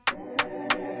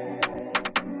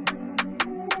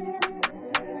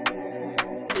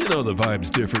know the vibe's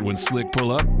different when Slick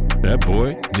pull up. That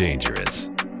boy, dangerous.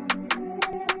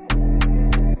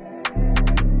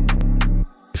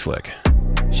 Slick.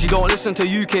 She don't listen to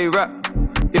UK rap.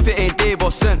 If it ain't Dave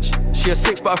or Cinch. She a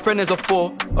 6 but her friend is a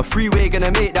 4. A freeway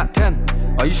gonna make that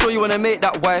 10. Are you sure you wanna make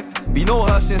that wife? We know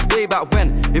her since way back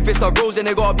when. If it's a Rose then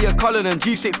it gotta be a Cullinan.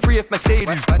 G6 free if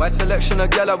Mercedes. Wide selection of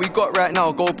gal that we got right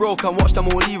now. Go broke and watch them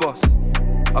all leave us.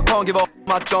 I can't give up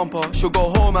my jumper. She'll go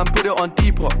home and put it on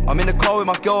deeper. I'm in the car with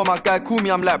my girl and my guy call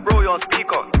me. I'm like, bro, you're on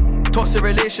speaker. Toxic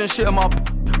relationship, I'm up.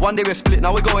 One day we're split,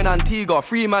 now we're going Antigua.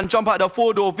 Free man, jump out the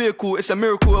 4-door vehicle. It's a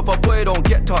miracle if a boy don't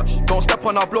get touched. Don't step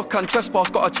on our block and trespass.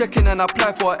 Gotta check in and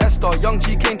apply for a Esther. Young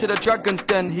G came to the Dragons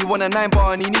Den. He won a 9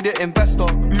 bar and he needed investor.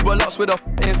 Uber lots with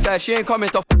a inside. She ain't coming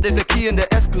to there's a key in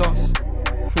the S-Class.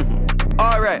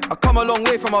 Alright, I come a long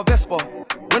way from a Vespa.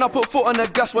 When I put foot on the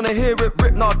gas, wanna hear it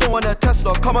rip, nah, don't want a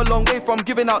Tesla. Come a long way from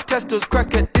giving out testers,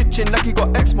 crackhead itching like he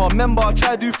got eczema. Remember, I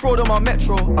tried to do fraud on my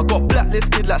Metro. I got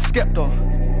blacklisted like Skepta.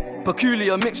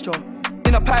 Peculiar mixture,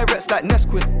 in a Pirates like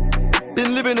Nesquik.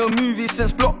 Been living a movie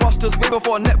since Blockbusters, way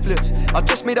before Netflix. I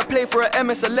just made a play for a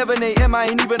MS 11 AM, I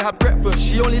ain't even had breakfast.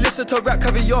 She only listen to rap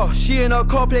caviar, she in her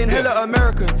car playing hella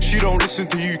Americans. She don't listen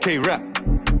to UK rap,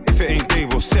 if it ain't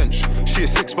Dave or Cinch. She a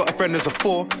 6 but her friend is a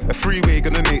 4, a freeway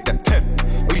gonna make that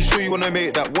 10. Are you sure you wanna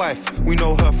make that wife? We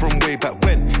know her from way back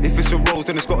when. If it's a Rose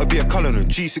then it's gotta be a Cullinan.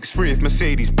 G6 free if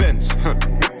Mercedes Benz.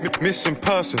 Missing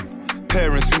person,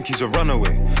 parents think he's a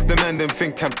runaway. The man them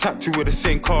think I'm tapped to with the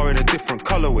same car in a different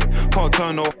colorway. Can't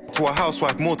turn her to a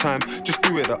housewife more time, just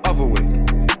do it the other way.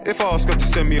 If I ask her to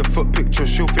send me a foot picture,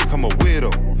 she'll think I'm a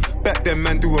weirdo. Back then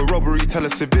man do a robbery, tell a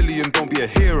civilian don't be a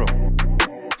hero.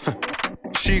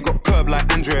 She got curved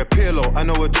like Andrea Pirlo. I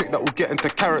know a chick that will get into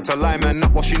character. Lie man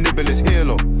up while she nibble his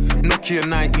earlobe. Nokia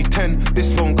 9010,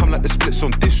 this phone come like the splits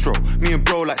on distro. Me and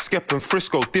bro like Skep and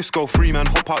Frisco. Disco free man,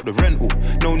 hop out the rental.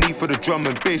 No need for the drum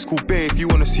and bass, cool bay if you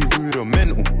wanna see rude or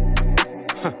mental.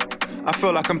 I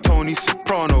feel like I'm Tony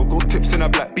Soprano. Gold tips in a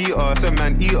black beater. It's a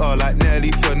man eater like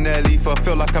Nelly for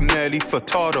feel like I'm Nelly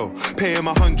Furtado. Pay him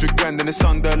 100 grand in the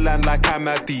Sunderland like I'm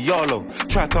at Diallo.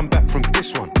 Try come back from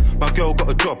this one. My girl got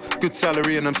a job, good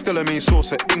salary, and I'm still a main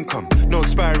source of income. No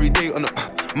expiry date on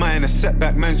mine, a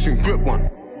setback, man soon grip one.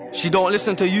 She don't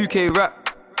listen to UK rap.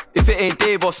 If it ain't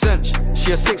Dave or Cinch.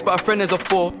 She a 6 but her friend is a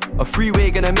 4. A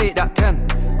freeway gonna make that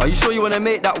 10. Are you sure you wanna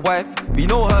make that wife? We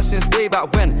know her since way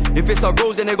back when. If it's a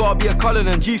Rose then it gotta be a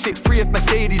Cullinan. G6 free if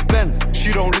Mercedes Benz.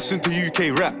 She don't listen to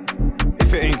UK rap,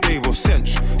 if it ain't Dave or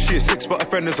Cinch. She a 6 but her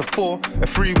friend is a 4. A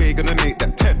freeway gonna make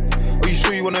that 10. Are you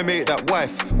sure you wanna make that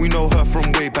wife? We know her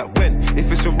from way back when.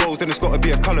 If it's a Rose then it's gotta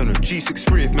be a Cullinan. G6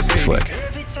 free if Mercedes. Slick.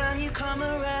 Every time you come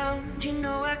around, you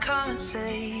know I can't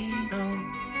say no.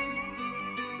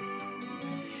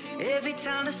 Every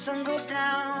time the sun goes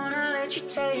down, I let you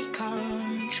take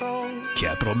control.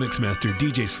 Capital Mixmaster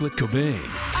DJ Slick Cobain.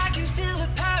 I can feel the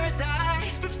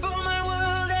paradise before my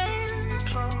world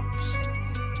implodes.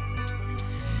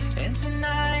 And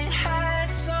tonight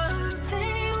had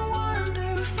something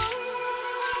wonderful.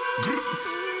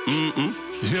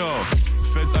 Yo,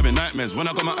 feds having nightmares when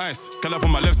I got my ice. Girl up on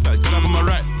my left side, girl up on my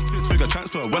right. 6-figure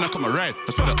transfer when I come a ride.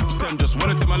 That's why the stem just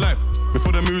wanna take my life.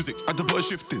 Before the music, I had to put a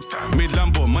shift in. Made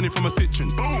Lambo, money from a kitchen.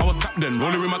 I was tapped then,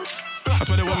 rolling with my. That's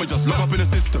why they want me just lock up in the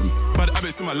system. Bad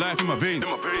habits in my life, in my veins.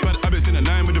 Bad habits in the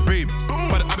 9 with the babe.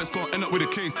 Bad habits can't end up with a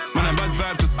case. Man, I'm bad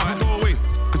vibe, just have it go away.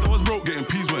 Cause I was broke, getting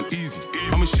peas weren't easy.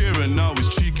 I'm a sharer now, it's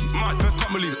cheeky. First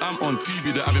can't believe I'm on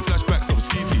TV. They're having flashbacks of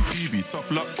CCTV.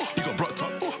 Tough luck, you got brought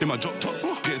top. In my drop top,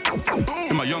 get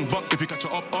in my young buck, if you catch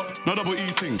it up. No double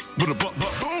eating, with a butt.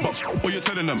 What you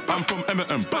telling them? I'm from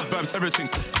Emerton, bad vibes, everything.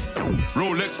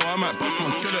 Rolex or I might bust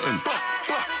one skeleton.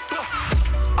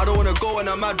 I don't wanna go on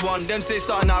a mad one. Them say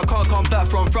something that I can't come back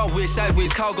from. Front way,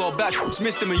 sideways, cowgirl back. It's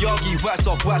Mr. Miyagi, wax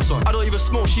off, wax on. I don't even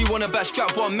smoke, she wanna back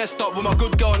strap one. Messed up with my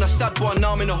good girl and a sad one.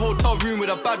 Now I'm in a hotel room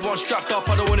with a bad one strapped up.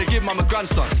 I don't wanna give mama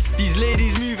grandson. These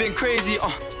ladies moving crazy,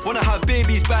 wanna have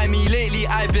babies by me. Lately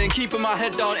I've been keeping my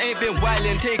head down. Ain't been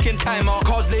wildin', taking time out.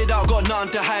 Cars laid out, got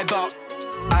nothing to hide out.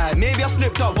 Maybe I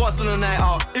slipped up once on the night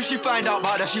out. If she find out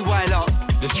about that, she wild out.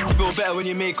 This feel better when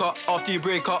you make up, after you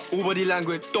break up. All body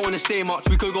language, don't wanna say much.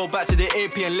 We could go back to the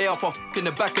AP and lay up in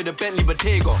the back of the Bentley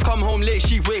Bottega. Come home late,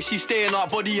 she waits, she staying up.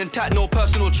 Body intact, no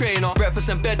personal trainer. Breakfast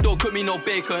in bed, don't cook me no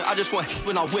bacon. I just want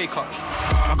when I wake up.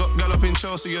 I got gal up in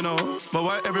Chelsea, you know. But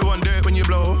why everyone do it when you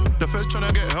blow? The first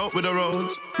tryna get help with the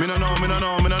roads. Me no know.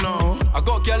 I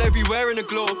got gal everywhere in the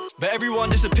globe, but everyone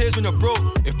disappears when you're broke.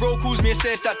 If bro calls me and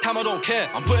says that time, I don't care.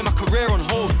 I'm putting my career on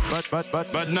hold.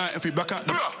 Bad night if we back at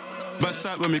the bad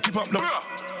side when we keep up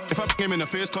the If I came in the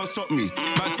face, can't stop me.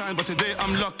 Bad time, but today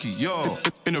I'm lucky. Yo,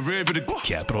 in the rave with the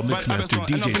Capital bad habits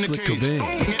Mixmaster can't end up DJ in the Slick cage. Cobain.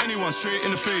 Don't get anyone straight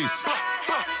in the face.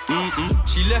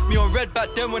 She left me on red back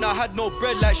then when I had no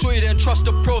bread. Like, sure you didn't trust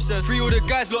the process. Free all the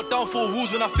guys locked down 4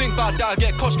 walls. When I think about that, I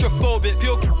get claustrophobic.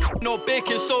 Pure no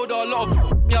baking soda, a lot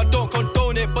of me, I don't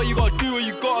condone it. But you gotta do what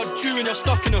you gotta do and you're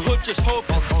stuck in the hood, just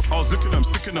hoping. I was looking them,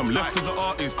 sticking them, left as an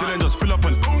artist. Didn't just fill up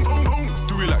and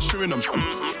do it like showing them.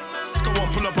 Go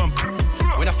on, pull up and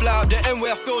When I fly up the end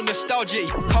where I feel nostalgic,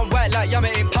 come white like Yama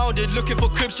ain't pounded. Looking for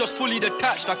cribs just fully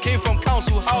detached. I came from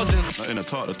council housing. not in the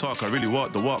talk, I really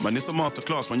walk the walk, man. It's a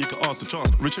masterclass, man. You can ask the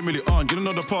chance. Rich and really on, you don't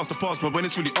know the past, but when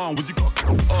it's really on, would you got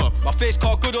off? My face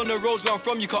card good on the roads where I'm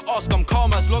from, you can ask. I'm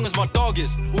calm as long as my dog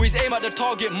is. Always aim at the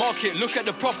target market, look at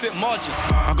the profit margin.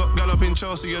 I got gal up in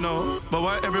Chelsea, you know. But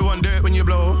why everyone there when you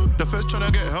blow? The first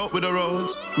tryna get help with the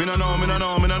roads. Me no know.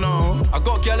 I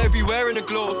got gal everywhere in the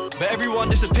globe, but everyone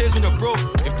disappears when you're broke.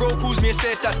 If bro calls me and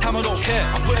says that time I don't care,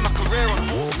 I'm putting my career on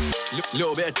hold.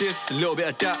 Little bit of this, a little bit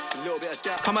of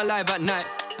that. Come alive at night,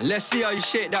 and let's see how you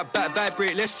shake that back,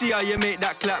 vibrate. Let's see how you make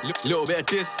that clap. Little bit of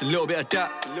this, a little bit of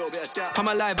that. Come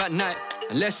alive at night,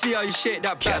 and let's see how you shake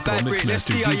that back, Capital vibrate. Let's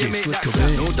Mixmaster see how you DJ make Slick that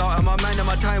Cobain. clap. No doubt in my mind and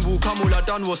my time will come. All I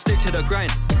done was stick to the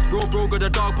grind. Bro got the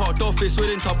dog parked office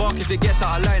willing to bark if it gets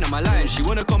out of line. Am I lying? She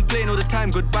wanna complain all the time.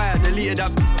 Goodbye, I deleted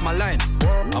that my line.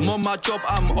 I'm on my job,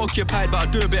 I'm occupied, but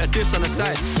I do a bit of this on the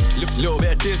side. Little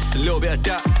bit of this, a little bit of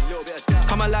that.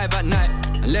 Come alive at night,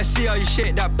 and let's see how you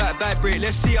shake that back, vibrate.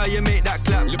 Let's see how you make that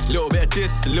clap. Little bit of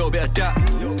this, a little bit of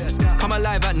that. Come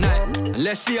alive at night, and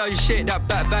let's see how you shake that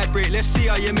back, vibrate. Let's see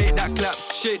how you make that clap.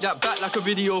 Shake that back like a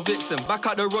video vixen. Back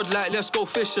out the rod like let's go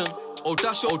fishing. Oh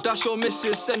dash your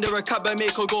missus, send her a cab and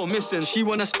make her go missing. She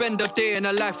wanna spend a day in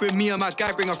her life with me and my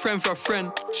guy, bring a friend for a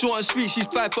friend. Short and sweet, she's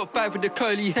 5'5" with the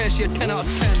curly hair, she a 10 out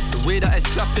of 10. The way that it's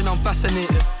clapping, I'm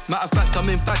fascinated. Matter of fact, I'm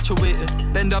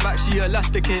infatuated. Bend her back, she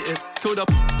elasticated. Killed her,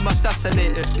 I'm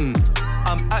assassinated.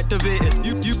 I'm activated.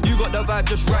 You got the vibe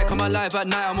just right. Come alive at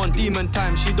night, I'm on demon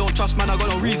time. She don't trust, man, I got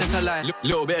no reason to lie.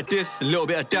 Little bit of this, a little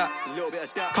bit of that.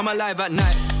 Come alive at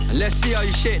night, and let's see how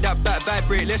you shake that back,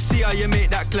 vibrate. Let's see how you make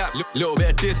that clap. Little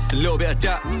bit of this, a little bit of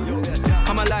that.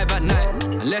 Come alive at night,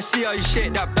 and let's see how you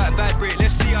shake that back, vibrate.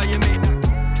 Let's see how you make that.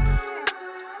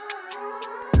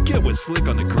 Get with Slick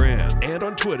on the gram and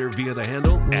on Twitter via the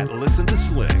handle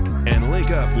 @ListenToSlick and link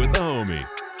up with the homie.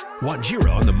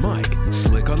 Wanjiro on the mic,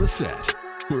 Slick on the set.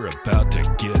 We're about to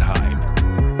get hype.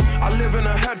 I live in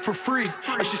her head for free,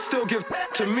 and she still gives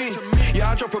to me.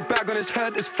 Yeah, I drop a bag on his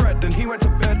head, it's Fred, and he went to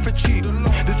bed for cheap.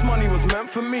 This money was meant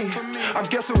for me, I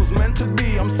guess it was meant to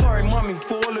be. I'm sorry, mommy,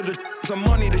 for all of the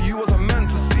money that you wasn't meant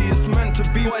to see. It's meant to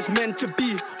be what it's meant to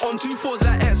be. On 2 4s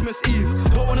like Xmas Eve.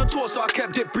 Don't wanna talk, so I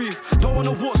kept it brief. Don't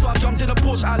wanna walk, so I jumped in the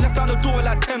Porsche. I left out the door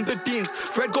like 10 Bedines.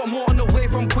 Fred got more on the way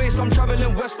from Quays, I'm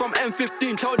traveling west from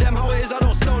M15. Tell them how it is, I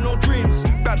don't sell no dreams.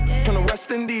 bad from the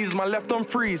West Indies, my left on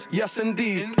freeze, yes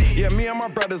indeed. Yeah, me and my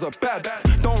brothers are bad.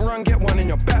 Don't run, get one in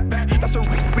your back. That's a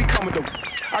we come with the.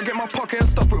 I get my pocket and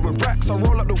stuff it with racks. I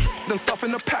roll up the then stuff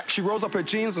in the pack. She rolls up her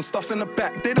jeans and stuffs in the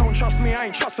back. They don't trust me, I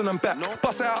ain't trusting them back.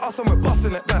 Bust it at us and we're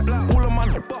busting it back. All of my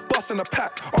bust in the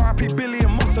pack. R.I.P. Billy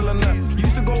and Muscle and that.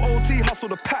 Used to go OT, hustle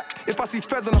the pack. If I see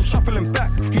feds and I'm shuffling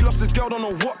back. He lost his girl, don't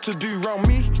know what to do. Round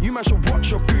me, you man should watch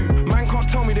your boo. Man can't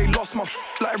tell me they lost my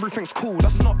like everything's cool.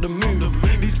 That's not the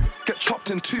move. These get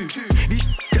chopped in two. These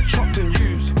get chopped and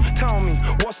used. Tell me,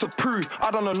 what's to prove?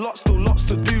 I done a lot, still lots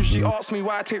to do. She asked me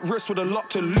why I take risks with a lot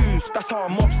to lose. That's how a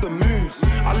mobster moves.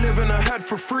 I live in her head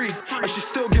for free, and she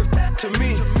still gives to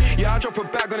me. Yeah, I drop a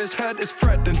bag on his head, it's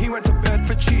Fred, and he went to bed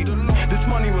for cheap. This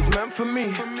money was meant for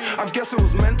me, I guess it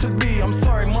was meant to be. I'm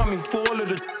sorry, mommy, for all of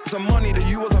the money that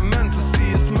you wasn't meant to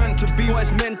see. It's meant to be what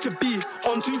it's meant to be.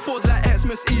 On 2 4s like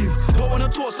Xmas Eve. Don't wanna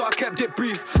talk, so I kept it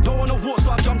brief. Don't wanna walk,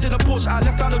 so I jumped in a Porsche. I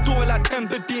left out the door like 10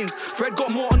 Bedines. Fred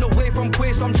got more on the way from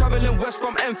Quays, so I'm traveling west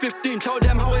from M15. Tell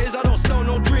them how it is, I don't sell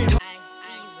no dreams.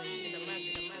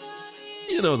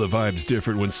 You know the vibe's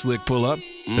different when Slick pull up.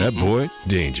 That boy,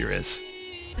 dangerous.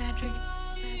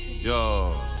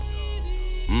 Yo.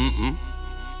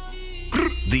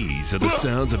 These are the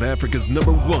sounds of Africa's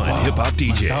 #1 hip-hop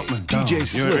DJ, DJ You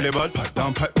Slick. ain't really bad,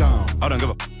 pipe down. I don't give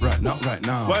a right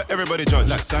now. Why everybody judge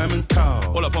like Simon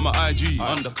Cowell? All up on my IG,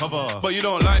 undercover. But you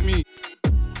don't like me.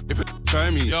 If you try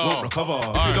me, won't recover.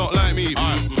 If you don't like me,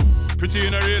 pretty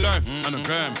in a real life, and a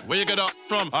gram. Where you get that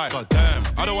from? God damn,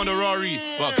 I don't want a Rari,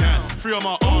 but I can. Free on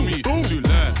my army, too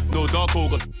land. No dark hole,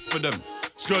 got for them.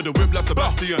 Skirt the whip like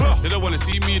Sebastian. They don't wanna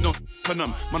see me, no for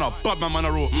them. Man, I bad man, I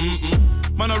roll.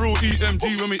 Man, I roll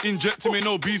EMD when we inject me,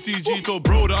 no BCG. Told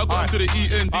bro that I got to the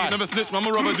END. Never snitch, man,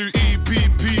 I'ma rather do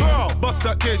EPP. Bust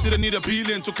that case, you don't need a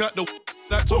peeling. Took out the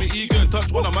like Tommy Egan.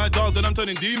 Touch one of my dogs, then I'm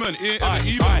turning demon. It ain't ever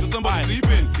even to somebody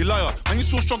sleeping. You liar, and you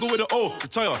still struggle with the O.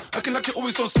 Retire, acting like you're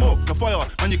always on smoke. No fire,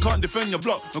 and you can't defend your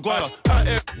block. Maguire, out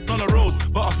here on the roads,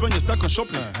 but I spend your stack on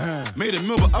shopping. Made a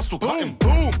meal, but I still cut him.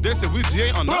 They say Wizzy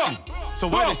ain't on nothing. So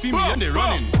why they see me and they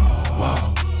running?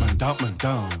 Wow, man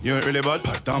down. You ain't really bad,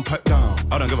 pipe down.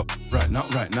 I don't give a right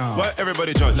now. Why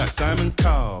everybody judge like Simon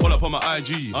Cowell? All up on my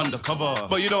IG, undercover.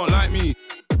 But you don't like me.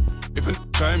 If you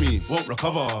try me, won't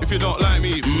recover. If you don't like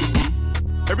me,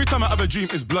 Every time I have a dream,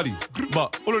 it's bloody.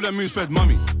 But all of them moves fed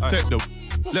mummy. Take the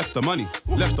left the money,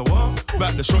 left the what?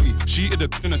 Back the shorty, she eated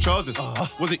the in the trousers.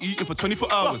 Wasn't eating for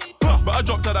 24 hours. But I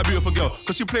dropped out that beautiful girl,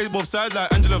 cause she plays both sides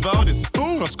like Angela Valdez.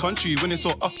 Cross country, when it's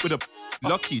so up with a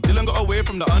lucky. Dylan got away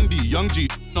from the undie. Young G,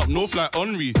 up north like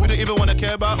Henry. We don't even wanna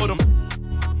care about all them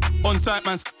on-site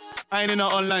man. I ain't in our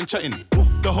online chatting.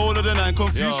 The whole of the night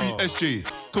confused with SJ.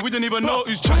 Cause we didn't even know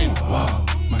who's chatting. Wow,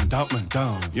 man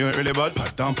down. You ain't really bad,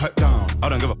 pipe down. I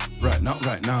don't give a right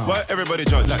now. Why everybody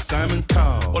judge like Simon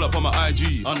Cowell? All up on my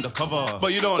IG, undercover.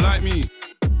 But you don't like me.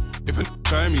 If you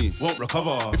try me, won't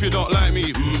recover. If you don't like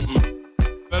me,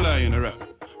 well, I ain't a rap.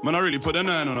 Man, I really put a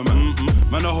 9 on a man.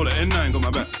 Man, I hold a N9, got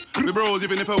my back. We bros,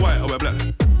 even if we're white or we're black.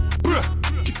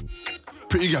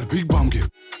 Pretty gal, big bum give.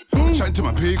 Chatting to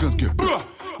my pagans give.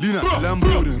 Lean out the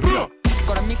Lambo then.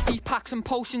 Gotta mix these packs and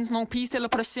potions, no peace till I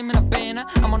put a sim in a banner.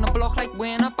 I'm on the block like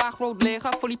winner, back road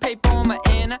leger, fully paid on my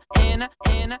Anna.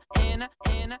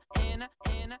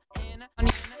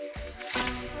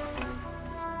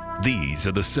 These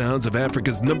are the sounds of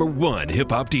Africa's #1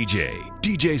 hip-hop DJ,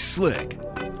 DJ Slick.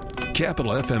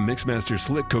 Capital FM Mixmaster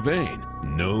Slick Cobain,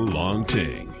 no long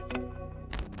ting.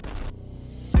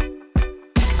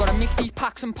 Gotta mix these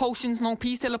packs and potions, no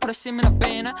peace till I put a sim in a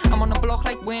banner. I'm on the block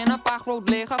like winner, back road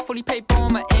leger, fully paid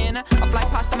on my Anna. I fly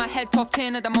past my head top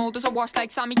 10 of the motors, I wash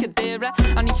like Sammy Kadira.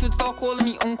 And he should start calling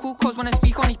me uncle, cause when I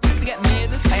speak on his beats to get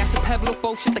murdered. I had to pebble up,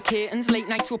 bullshit the curtains, late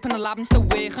nights up in the lab and still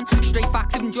working. Straight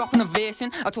facts, I've been dropping a verse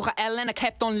in. I took a L and I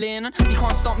kept on learning. You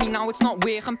can't stop me now, it's not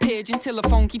working. Paging till the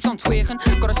phone keeps on twerking.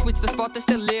 Gotta switch the spot, they're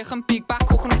still lurking. Big back,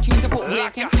 cooking up tunes, I put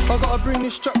working. I gotta bring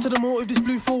this strap to the motive, this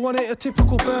blue 418, a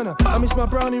typical burner. I miss my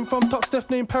browning from Tuck Steph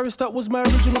named Paris, that was my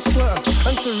original squirter.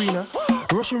 And Serena,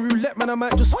 Russian roulette, man, I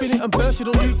might just spin it and burst. You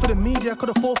don't do it for the media, I could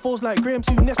have 4-4s like Graham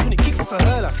 2 Nest when it kicks, it's a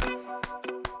hurler.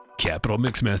 Capital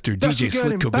Mixmaster DJ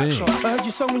Slick Cobain. I heard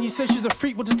your song when you said she's a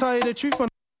freak, but to tell you the truth, man,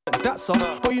 that's all.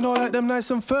 But you know, I like them nice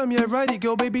and firm, yeah, ride it,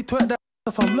 girl, baby, twerk that.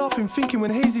 I'm laughing, thinking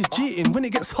when Hazy's cheating. When it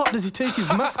gets hot, does he take his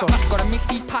mask off? Gotta mix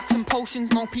these packs and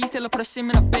potions, no peace till I put a sim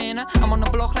in a banner. I'm on the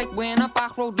block like winner,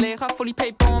 back road leger, fully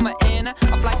paid on my Anna.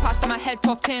 I fly past my head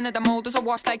top 10 of the motors, I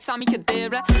wash like Sammy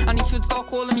Kadira. And he should start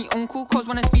calling me uncle, cause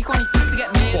when I speak on his beats to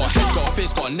get made. Got a head, got a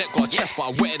face, got a neck, got a chest, but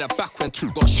I wetted her back when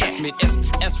 2 got chef. Made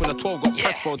S when the 12 got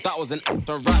pressed, bro, that was an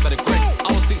actor right by the Gregs.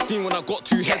 I was 16 when I got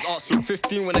 2 heads, Arsenal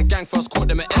 15 when the gang first caught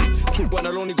them at M. 2 when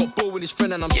I only got ball with his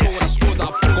friend, and I'm sure when I scored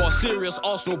that I got a serious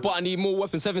Arsenal, but I need more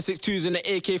weapons, 7.62s in the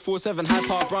AK-47, high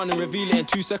power brown and reveal it in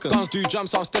 2 seconds. Guns do jump,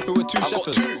 so I'm stepping with 2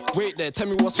 shepherds. Wait there, tell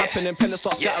me what's happening. Pellets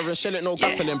start scattering, shell it, no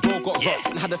grappling. Bro got rocked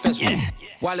and had the fence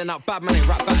wilding out, bad man ain't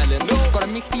rap battling. Gotta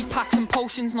mix these packs and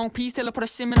potions, no peace till I put a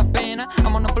sim in a banner.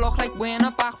 I'm on the block like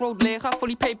winner, back road leger,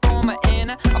 fully paid on my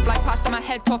Anna. I fly past my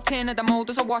head top 10 of the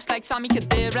motors, I wash like Sammy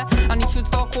Kadira. And he should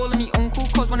start calling me uncle,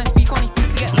 cause when I speak on his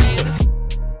beats to get murdered.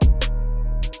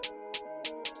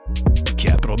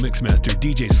 Capital Mixmaster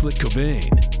DJ Slick Cobain.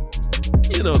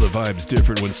 You know the vibe's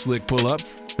different when Slick pull up.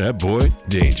 That boy,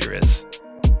 dangerous.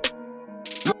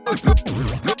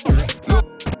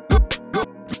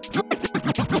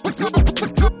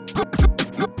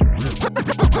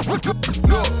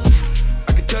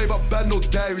 I can tell you about bad, no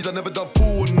diaries. I never done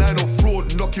 419 or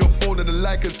fraud. Knock your phone and the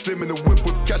like and sim in the whip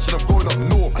with cash and I'm going up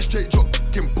north. I straight drop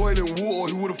in boiling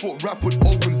water. Who would've thought rap would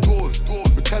open doors?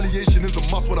 Retaliation is a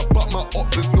must when I butt my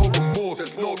ops. There's no remorse.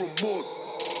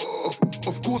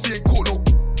 Of course he ain't caught no.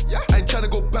 I ain't tryna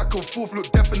go back and forth.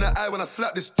 Look death in the eye when I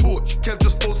slap this torch. Kev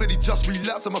just phone said he just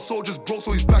relapsed and my soldiers broke,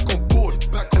 so he's back on board.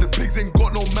 And the pigs ain't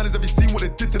got no manners. Have you seen what they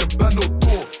did to the band no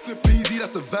door? The PZ,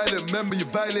 that's a violent member. You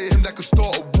violate him, that could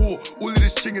start a war. All of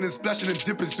this chinging and splashing and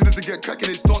dipping. Soon as they get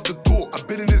cracking, they start to talk. I've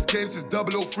been in this game since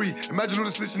 003. Imagine all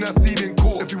the snitching I've seen in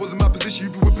court. If he was in my position,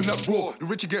 you'd be whipping that raw. The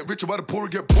richer get richer, while the poorer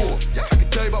get poor. I can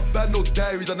tell you about bad, no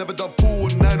diaries. I never done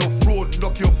 419 or fraud.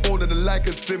 Knock your phone and the like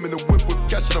and sim in the whip with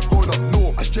cash and I'm going up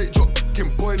north. I straight drop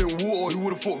in boiling water. Who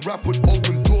would've thought rap would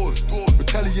open doors?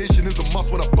 Retaliation is a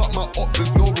must when I butt my ops.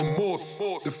 There's no remorse.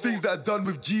 The things that that I done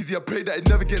with Jeezy, I pray that it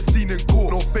never gets seen in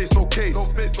court. No face, no case. No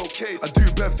face, no case. I do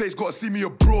bare face, gotta see me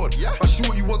abroad. Yeah. I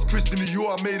shorty wants Christian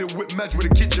Dior, I made a whip match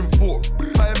with a kitchen fork.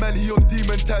 Fireman, he on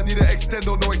demon time, need an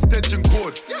extendo, no extension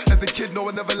cord. As a kid, no,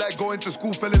 I never liked going to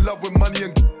school, fell in love with money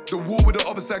and the war with the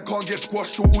other side can't get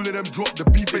squashed, so all of them drop, the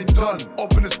beef ain't done.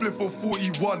 Up in the split for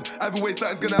 41, either way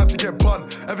something's gonna have to get bun.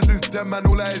 Ever since them man,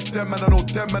 all I is them man, I know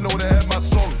them man, know they heard my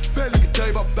song. Barely can tell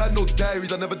you about bad, no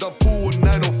diaries, I never done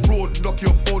 419 or fraud. Knock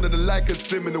your phone and the like a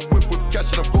sim and the whip was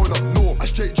cash and I'm going up north. I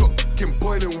straight drop in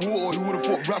boiling water, who would've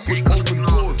thought rap would open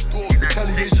doors?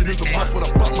 Retaliation is a must when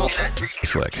I butt my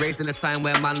Slick. Raised in a time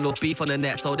where man love beef on the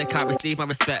net, so they can't receive my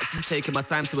respect. Taking my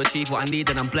time to achieve what I need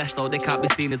and I'm blessed, so they can't be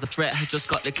seen as a threat. Just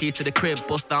got the keys to the crib,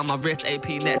 bust down my wrist,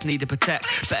 AP nets need to protect.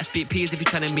 Better speak peas if you're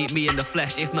trying to meet me in the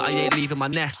flesh. If not, I ain't leaving my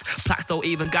nest. Plaques don't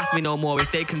even gas me no more.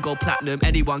 If they can go platinum,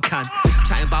 anyone can.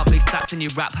 Chatting about big stats and you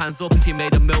rap, hands up if you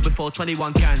made a mill before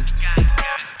 21 can.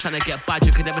 Trying to get bad,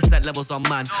 you can never set levels on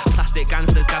man. Plastic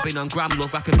gangsters gabbing on gram,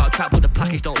 love rapping about trap, but the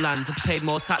package don't land. Paid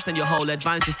more tax than your whole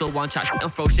advance, you still want chat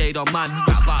and throw shade on man.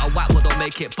 Rap about a whack, but don't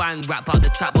make it bang. Rap about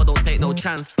the trap, but don't take no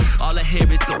chance. All I hear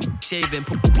is shaving,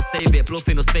 people save it,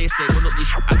 bluffing us face it. Run up your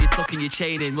have you tucking your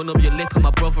chain in, run up your lip and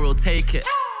my brother will take it.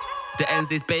 The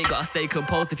ends is bait, gotta stay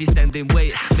composed if you're sending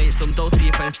weight. Make some dough to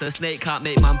your friends to a snake, can't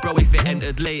make man bro if it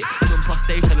entered late. Jump off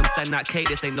stage, tell them send that cake,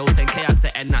 this ain't no 10k, I had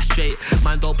to end that straight.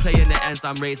 Man don't play in the ends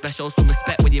I'm raised, best show some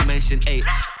respect when you mention H.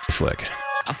 Slick.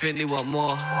 I think they want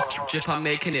more, drip I'm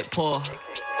making it poor.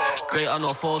 Great on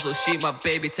all fours, will shoot my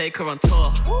baby, take her on tour.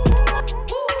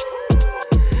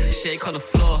 Shake on the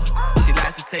floor, she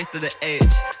likes the taste of the H,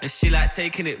 and she like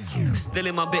taking it. Still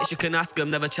in my bitch, you can ask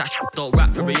them, never trash, don't rap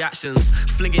for reactions.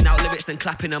 Flinging out lyrics and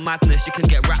clapping a madness, you can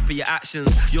get rap for your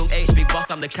actions. Young H, big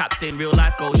boss, I'm the captain, real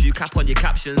life goals, you cap on your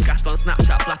captions. Gassed on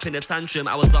Snapchat, flapping a tantrum,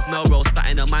 I was off Melrose, sat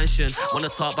in a mansion. Wanna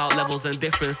talk about levels and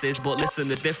differences, but listen,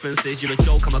 the difference is you're a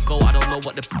joke, I'm a goat, I don't know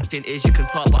what the thing is. You can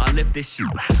talk, but I live this shit.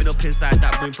 Been up inside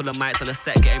that room full of mics on a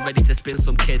set, getting ready to spin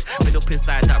some kids. Been up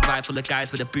inside that ride full of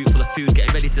guys with a boot full of food,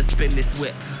 getting ready to spin this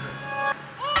whip.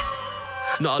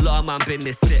 Not a lot of man been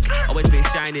this sick. Always been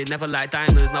shining, never like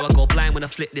diamonds. Now I go blind when I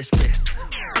flip this wrist.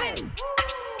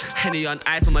 Henny on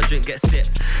ice when my drink gets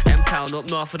sipped. M-Town up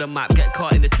north of the map, get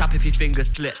caught in the trap if your fingers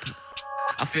slip.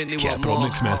 I think they want more.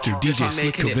 Mixmaster DJ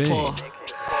Slick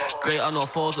Cobain. Great on all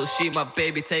fours, will shoot my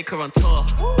baby, take her on tour.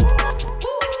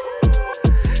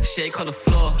 Shake on the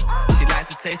floor, she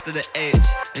likes the taste of the H,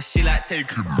 and she like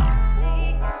taking.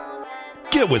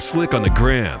 Get with Slick on the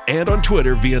gram and on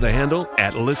Twitter via the handle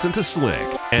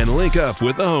 @ListenToSlick and link up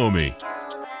with the homie.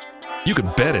 You can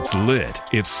bet it's lit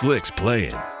if Slick's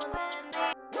playing.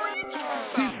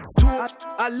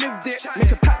 I lived it,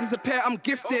 make a pack disappear, I'm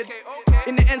gifted.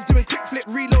 In the ends doing quick flip,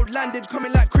 reload landed,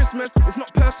 coming like Christmas. It's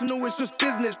not personal, it's just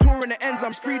business. Touring the ends,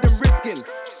 I'm freedom risking.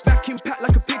 Vacuum pack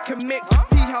like a pick and mix.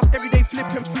 Tea house everyday flip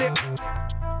and flip.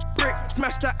 Brick,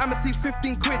 smash that, I'ma see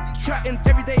 15 quid. Trattings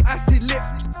everyday, acid lips.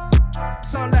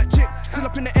 Sound like chicks, still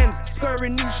up in the ends.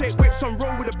 Scurrying new shape whips on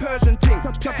roll with a Persian ting.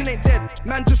 Chopping ain't dead,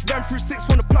 man just ran through 6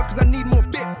 from the plug cause I need more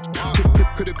bits.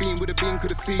 Could've been,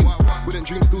 could've seen. Wouldn't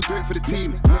dream, still do it for the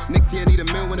team. Next year need a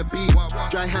mill and a beam.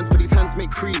 Dry hands but these hands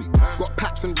make cream. Got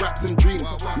packs and raps and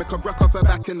dreams. Make a rock off her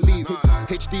back and leave.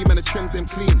 HD man, the trims them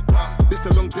clean. This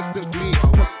a long distance lead.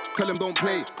 Tell them don't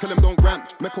play, tell them don't ramp.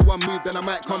 Make a one move, then I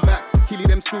might come back. Killy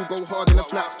them school, go hard in the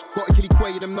flats. Got a killy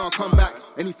quay, them now come back.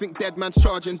 Anything dead man's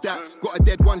charging that. Got a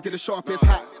dead one, get the sharpest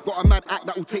hat. Got a mad act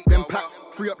that will take them packed.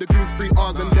 Free up the goons, 3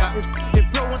 R's and that.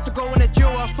 If bro wants to go in a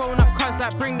duo, I phone up cuz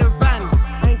like bring the van.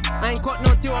 I ain't got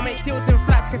no deal, I make deals in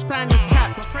flats, can sign these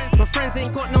cats. My friends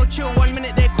ain't got no chill, 1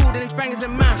 minute they're cool, then it's bangers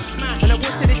and mash. And I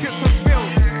went to the drip on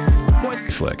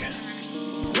spills. Slick.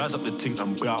 Rise up the ting,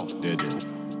 I'm brow.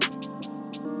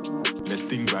 Let's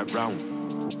sting right round.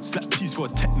 Slap piece for a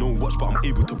techno watch, but I'm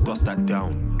able to bust that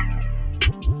down.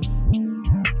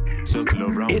 Circle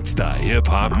around. It's the Hip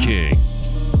Hop King.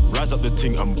 Rise up the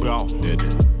ting, I'm brow.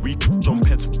 We jump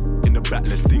heads in the back,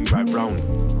 let's sting right round.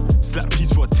 Slap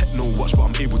piece for a techno watch, but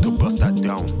I'm able to bust that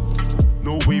down.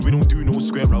 No way, we don't do no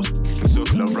square routes and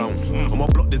circle around. On my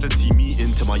block, there's a team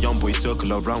meeting to my young boy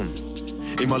circle around.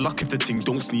 Ain't my luck if the ting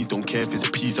don't sneeze, don't care if it's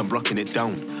a piece, I'm blocking it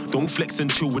down. Don't flex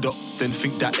and chill with it, then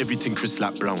think that everything Chris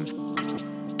slap brown.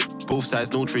 Both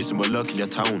sides, no trace and we're lurking your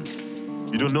town.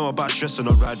 You don't know about stress on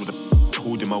a ride with a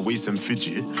holding my waist and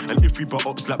fidget. And if we butt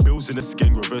up, slap bills in a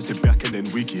skeng, reverse it back and then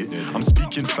wig it. I'm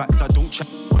speaking facts, I don't chat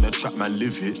on a trap, man,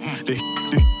 live it. They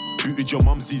booted your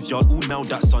mumsy's yard, all now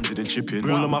that sun didn't chip in.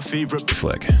 All of my favourite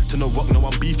Slick. To no rock, now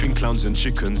I'm beefing clowns and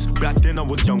chickens. Back then I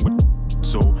was young with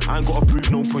so I ain't gotta prove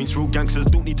no points, real gangsters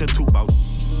don't need to talk about.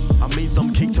 I made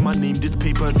some cake to my name, this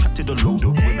paper attracted a load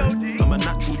of women.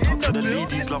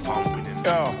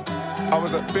 Yeah. I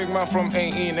was a big man from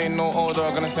 18, ain't no older,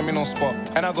 gonna send me no spot.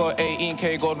 And I got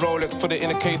 18k gold Rolex, put it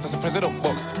in a case, that's a president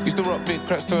box. Used to rock big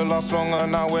crepes to last longer,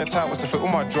 now wear tight was to fit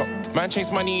with my drop. Man chase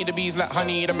money, the bees like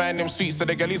honey, the man them sweet, so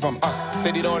the girlies on us.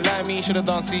 Said he don't like me, should've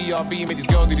done CRB, made these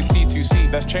girls do the C2C.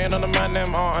 That's train on the man, them,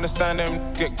 I don't understand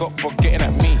them, get got for getting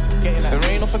at me. There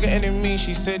ain't no forgetting me,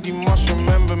 she said you must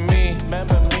remember me.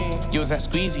 You was at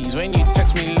Squeezies, when you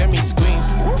text me, let me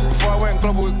squeeze. Before I went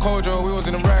global with Kojo, we was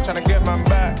in the ride trying to get man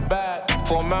back.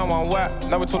 For a man, one whack,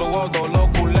 now we to the world though,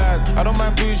 local lad. I don't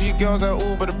mind bougie girls at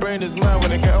all, but the brain is mad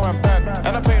when they get around bad.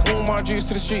 And I paid all my dues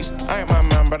to the streets, I ain't my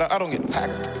man, brother, I don't get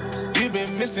taxed. You've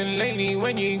been missing lately,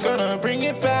 when you gonna bring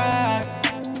it back?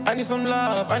 I need some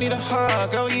love, I need a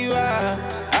hug, girl, you are.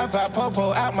 I've had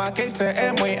Popo out my case, the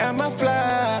M-way and my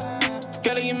flat.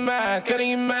 Getting you mad, getting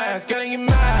you mad, getting you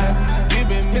mad. You've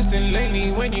been missing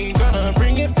lately, when you gonna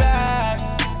bring it back?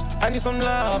 I need some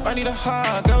love, I need a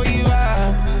hug, girl, you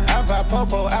are. I've had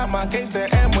Popo out my case,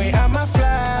 the M-way and my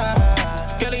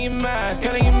flat. Getting you mad,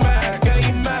 getting you mad, getting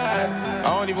you mad.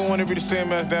 I don't even wanna be the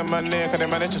same as them, man, cause them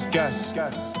man, they just gas.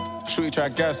 Shooty try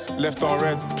gas, left on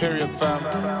red, period,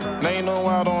 fam. Now you know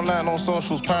why I don't like no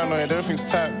socials, paranoid, everything's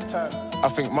tapped. I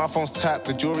think my phone's tapped,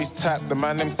 the jewelry's tapped, the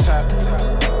man them tapped.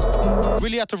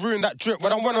 Really had to ruin that drip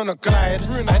when I went on a glide.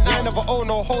 And I never own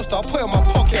no holster, I put it in my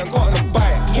pocket and got on a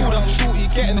bike. Pulled up shorty,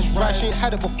 getting this right, she ain't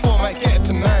had it before, might get it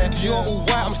tonight. You're all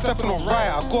white, I'm stepping on right.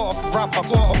 I got off rap, I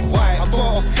got off white. I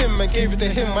got off him and gave it to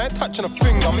him, I ain't touching a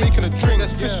finger, I'm making a drink.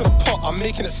 There's fish in a pot, I'm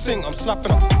making it sing. I'm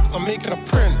slapping up, I'm making a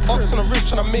print. Ops on the wrist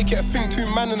trying to make it a thing,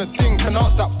 2 man in a ding.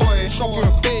 Pronounce that boy, shopping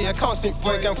a bay, I can't sing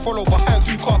for again, follow behind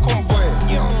 2-car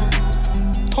convoy.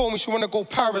 Told me she wanna go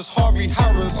Paris, Harvey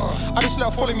Harris. I just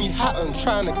let her follow me Hatton,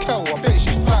 trying to kill, I bet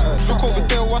she's flattered. Look over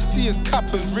there, what I see is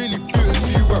cappers, really booted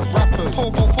to you at rappers.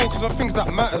 Told about focus on things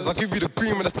that matters, I'll give you the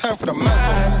green when it's time for the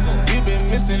matter. You've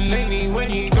been missing lately, when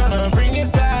you gonna bring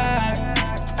it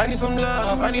back? I need some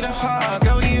love, I need a hug,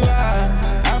 girl, you are.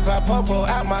 I've had Popo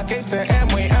out my case, the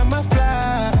M-way and my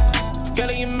flat.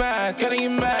 Getting you mad, getting you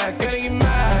mad, getting you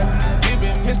mad. You've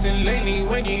been missing lately,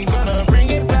 when you gonna bring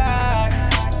it back?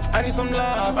 I need some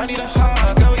love, I need a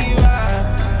hug, girl, you are.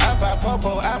 I've had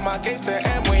Popo out my case, the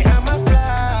M-way and my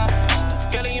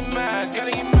flat. Getting you mad,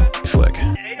 getting you mad. Slick.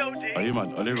 Are you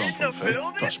man? Only run from Fed.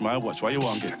 Touch my watch, why you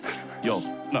want get? Yo,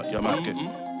 not your man get.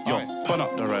 Yo, burn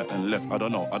up the right and left, I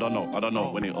don't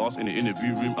know. When they ask in the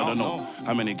interview room, I don't know.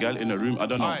 How many gal in the room, I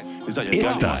don't know. Is that your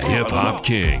It's gal? the Hip Hop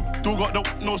King. Still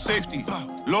got no safety.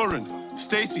 Lauren,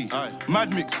 Stacy,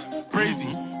 Mad Mix, Crazy,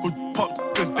 who pop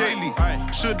this daily.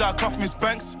 Should I cuff Miss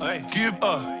Banks? Give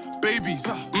her babies.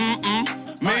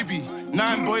 Maybe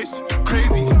 9 boys,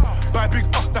 crazy. Buy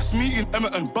big, that's me in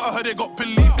Emerton. But I heard they got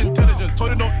police intelligence.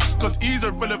 Told them don't, cause he's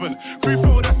irrelevant. Free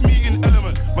throw, that's me in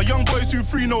Element. My young boys who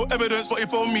free no evidence. So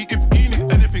if on me, if he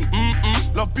need anything,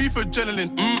 love beef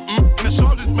adrenaline, in the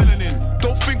shop there's melanin.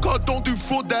 Don't think I don't do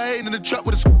fraud, that I ain't in the trap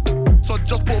with a so I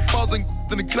just bought 1,000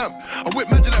 in the clamp. I whip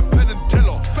magic like Penn and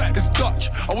Teller. It's Dutch,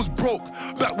 I was broke,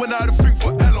 back when I had a thing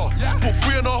for Ella. Put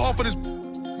 3.5 of this,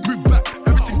 move back,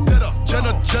 everything deader.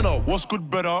 Jenna, what's good,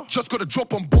 brother? Just got a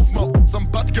drop on both mouths. I'm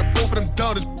about to get both of them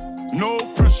down. It's no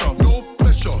pressure.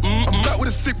 I'm back with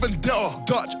a sick vendetta.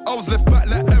 Dutch, I was left back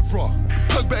like Evra.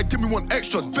 Plug better give me one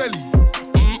extra, belly.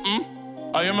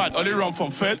 Are you mad? Only run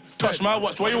from Fed. Touch my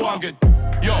watch, where you want get?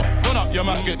 Yo, run up, your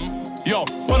man get. Yo,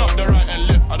 run up the right and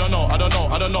left. I don't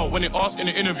know. When they ask in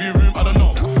the interview room, I don't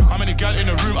know. How many gal in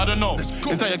the room, I don't know.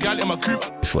 Is that your gal in my coupe?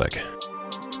 Slick.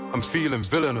 I'm feeling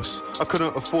villainous. I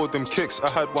couldn't afford them kicks. I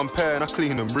had 1 pair and I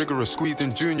cleaned them rigorous. Squeezed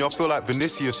in Junior, I feel like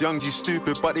Vinicius. Young G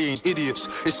stupid, but they ain't idiots.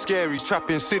 It's scary, trap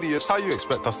insidious. How you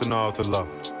expect us to know how to love?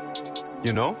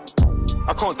 You know?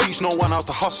 I can't teach no one how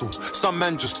to hustle. Some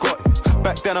man just got it.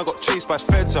 Back then I got chased by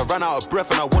feds. I ran out of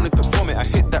breath and I wanted to vomit. I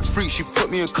hit that freak, she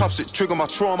put me in cuffs. It triggered my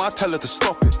trauma, I tell her to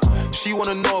stop it. She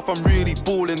wanna know if I'm really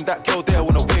balling. That girl there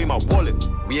wanna weigh my wallet.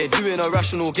 We ain't doing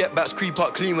irrational get backs, creep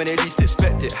up clean when they least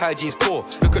expect it. Hygiene's poor,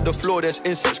 look at the floor, there's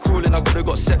insects crawling. I could've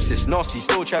got sepsis, nasty,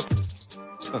 still trapped.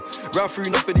 Ran through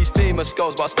enough of these famous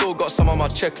girls, but I still got some on my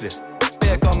checklist.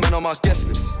 Bare gunmen on my guest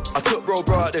list. I took bro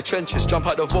out the trenches, jump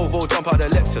out the Volvo, jump out the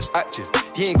Lexus, active.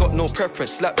 He ain't got no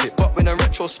preference, slapped it, but when in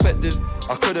retrospective,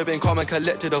 I could've been calm and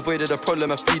collected, avoided the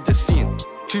problem and feed the scene.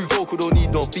 Too vocal, don't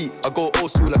need no beat. I go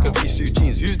old school like a V-suit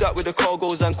jeans. Who's that with the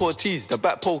cargos and Cortez? The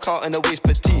back poke out and the waist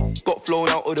petite. Got flown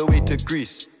out all the way to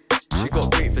Greece. She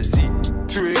got great physique.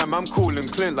 2 AM, I'm calling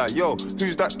Clint like, yo,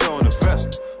 who's that girl in the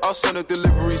vest? I'll send a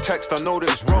delivery text, I know that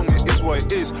it's wrong, it is what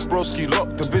it is. Broski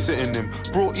locked and visiting him.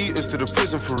 Brought eaters to the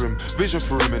prison for him. Vision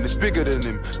for him and it's bigger than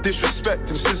him. Disrespect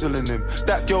and sizzling him.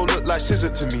 That girl looked like scissor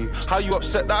to me. How you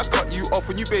upset that I cut you off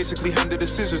when you basically handed the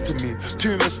scissors to me?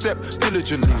 2 men step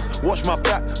diligently. Watch my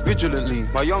back vigilantly.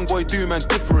 My young boy do man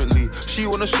differently. She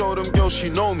wanna show them girls she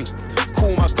know me.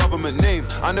 Call my government name.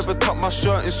 I never tucked my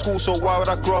shirt in school, so why would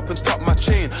I grow up and tuck my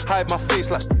chain? Hide my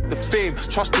face like the fame.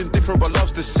 Trusting different but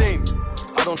love's the same.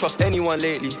 I don't trust anyone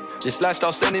lately. This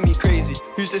lifestyle sending me crazy.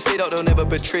 Who's to say that they'll never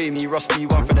betray me? Rusty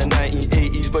one from the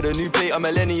 1980s, but a new plate, a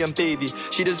millennium baby.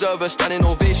 She deserve a standing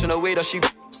ovation, the way that she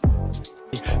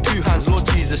 2 hands, Lord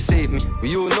Jesus save me.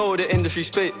 We all know the industry's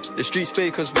fake, the streets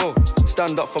fake as well.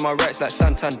 Stand up for my rights like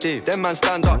Santan Dave. Them man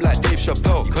stand up like Dave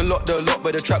Chappelle. You can lock the lock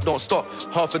but the trap don't stop.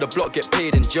 Half of the block get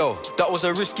paid in jail. That was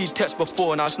a risky text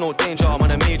before, now it's no danger, I'm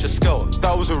on a major scale.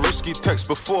 That was a risky text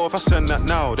before, if I send that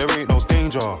now, there ain't no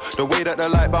danger. The way that the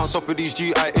light bounce off of these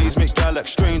GIAs make gal like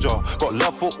stranger. Got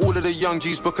love for all of the young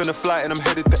G's booking a flight and I'm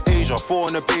headed to Asia. 4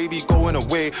 and a baby going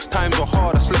away, times are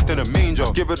hard, I slept in a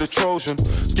manger. Give her the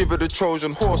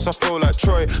Trojan horse, I feel like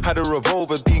Troy. Had a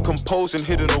revolver decomposing,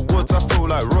 hid in the woods, I feel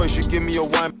like Roy. She give me a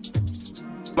wine,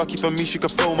 lucky for me she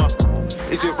could film her.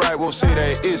 Is it right, won't say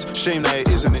that it is, shame that it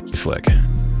isn't it. Slick.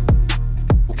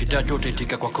 Ukitaja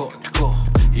utaitika kwa kotko.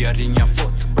 Hearing ya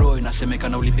foot bro,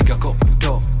 inasemekana ulipiga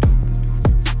koto.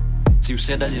 Si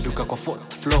useda aliruka kwa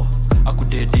 4th floor.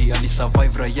 Akudedi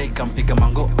alisurvive raya ikampiga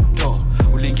mangoto.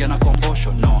 Uliingia na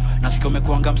kombosho no, nasikia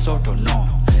umekuanga msoto no.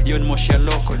 Iyo ni moshi ya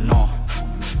local no.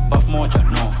 Puff moja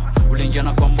no. Uliingia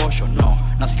na kombosho no,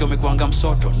 nasikia umekuanga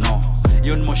msoto no.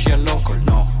 Iyo ni moshi ya local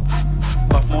no.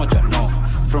 Puff moja no.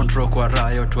 Front row kwa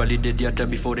riot walidedi hata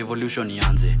before revolution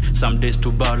ianze. Some days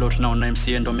to ballot now na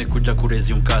MCA ndo amekuja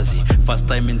kuresume kazi. First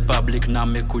time in public na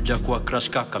amekuja kwa crash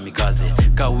kaka mikaze.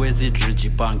 Kawezi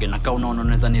drijipange na ka unaona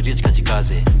unaweza ni rich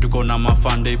kajikaze. Tuko na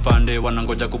mafande ipande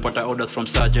wanangoja kupata orders from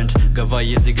sergeant. Gava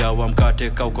yezi gawa mkate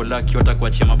ka uko lucky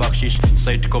watakuachia mabakshish.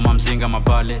 Site koma mzinga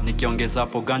mabale nikiongeza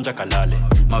hapo ganja kalale.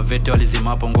 Mavete walizima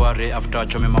hapo ngware after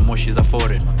achome mamoshi za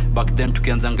foreign. Back then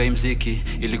tukianzanga mziki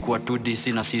ilikuwa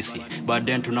 2DC na sisi.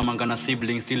 Baadaye tunamangana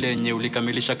siblings ile yenye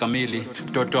ulikamilisha kamili.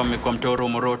 Mtoto amekuwa mtoro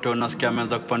moroto nasikia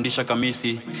ameanza kupandisha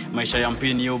kamisi. Maisha ya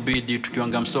mpini ubidi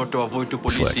tukiwanga msoto avoid tu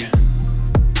polisi.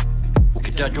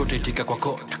 Ukitaja utaitika kwa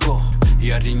kotko.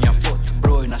 Hearing ya 4th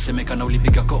bro, inasemekana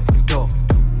ulipiga koto.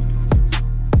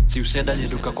 Si useda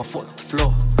aliruka kwa 4th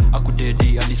floor.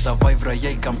 Akudedi alisurvive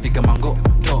raya ikampiga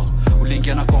mangoto.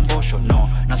 Uliingia na kombosho no,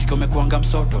 nasikia umekuanga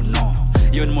msoto no.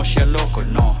 Iyo ni moshi ya local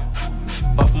no.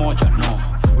 Puff moja no.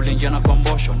 Uliingia na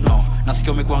kombosho no,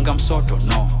 nasikia umekuanga msoto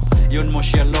no. Iyo ni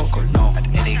moshi ya local no.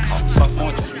 Puff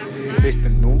moja. This the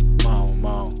new Mau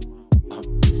Mau.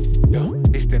 Yo,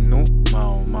 this the new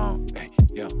Mau Mau. Hey,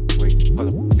 yo, wait,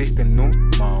 hold up. This the new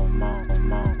Mau Mau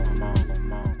Mau Mau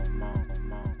Mau.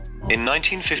 In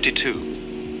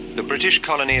 1952, the British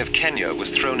colony of Kenya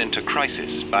was thrown into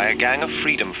crisis by a gang of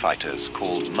freedom fighters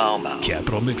called Mau Mau.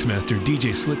 Capital Mixmaster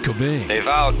DJ Slick Cobain. They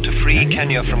vowed to free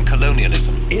Kenya from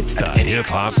colonialism. It's the Hip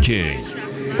Hop King.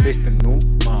 This the new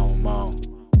Mau Mau.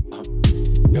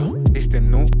 Yo, this the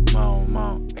new Mau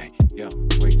Mau. Hey, yo,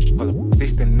 wait, hold up.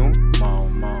 This the new Mau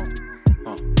Mau.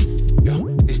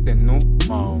 Yo, this the new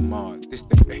Mau Mau. This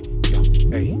the hey, yo,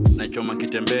 hey. Nachoma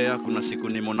kitembea, kuna siku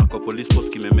nimeona kwa police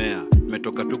post kimemea.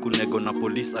 Nimetoka tu kunego na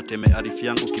police ateme arifi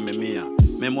yangu kimemia.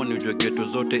 Memo ni ujue geto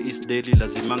zote East Daily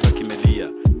lazimanga kimelia.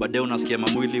 Baadaye unasikia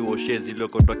mamwili woshezi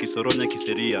lokotwa kisoronya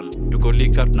kiserian. Tuko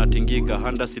lika tunatingika,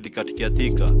 handa silikatikia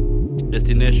thika.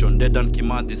 Destination Dedan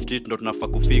Kimathi Street ndo tunafaa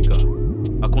kufika.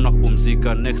 Hakuna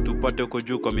kupumzika, next upate uko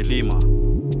juu kwa milima.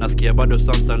 Nasikia bado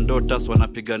sons and daughters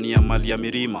wanapigania mali ya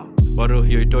mirima. Waro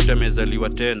hiyo itote amezaliwa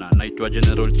tena, naitwa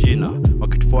General China.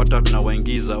 Wakitufuata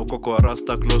tunawaingiza, uko kwa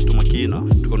Rasta close to Makina.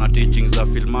 Tuko na teachings za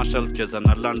Phil Marshall, cheza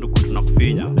na land huku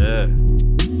tunakufinya.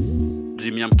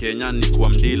 Dream ya Mkenya ni kuwa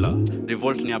mdila.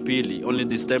 Revolt ni ya pili, only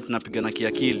this time tunapigana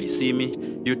kiakili. Simi,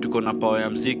 yu tuko na power ya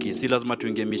mziki, si lazima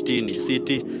tuingie mitini.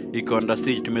 City, iko under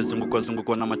siege,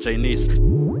 tumezungukwa na ma-Chinese.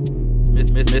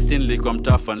 Mestin nilikuwa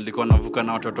mtafa, nilikuwa navuka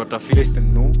na watoto watafi. This the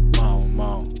new Mau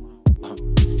Mau.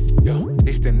 Yo,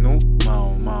 this the new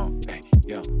Mau Mau. Hey,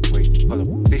 yo, wait, hold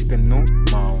up. This the new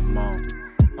Mau Mau.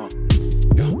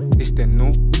 Yo, this the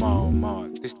new Mau Mau.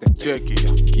 This the Check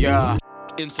it, yeah.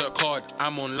 Insert card,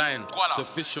 I'm online.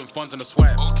 Sufficient funds on the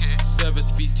swipe.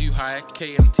 Service fees too high.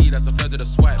 KMT, that's a third of the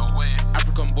swipe.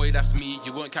 African boy, that's me.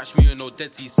 You won't catch me in no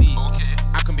dead TC.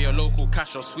 I can be a local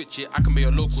cash or switch it. I can be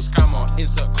a local scammer.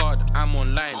 Insert card, I'm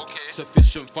online.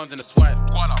 Sufficient funds in the swipe.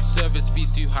 Service fees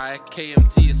too high.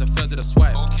 KMT is a third of the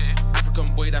swipe. African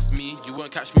boy, that's me. You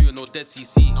won't catch me with no dead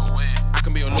TC. I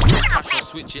can be a local cash or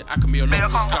switch it. I can be a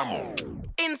local scammer.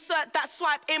 Insert that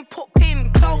swipe, input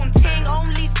pin, clone ting.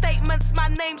 Only statements, my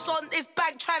name's on this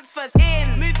bank transfers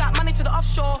in. Move that money to the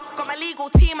offshore. Got my legal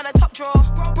team in the top drawer.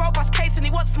 Bro bust case and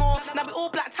he wants more. Now we all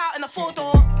blacked out in the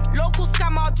 4-door. Local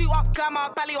scammer, do up glamour.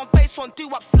 Belly on face front, do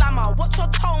up slammer. Watch your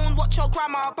tone, watch your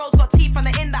grammar. Bro's got teeth and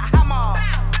they're in that hammer.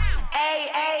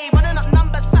 Ay, running up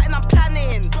numbers, something I'm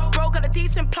planning. Bro got a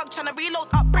decent plug, trying to reload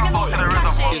up, bringing all that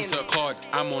cash in. Insert card,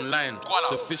 I'm online.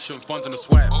 Sufficient funds on the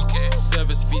swipe.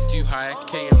 Service fees too high.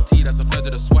 KMT, that's a third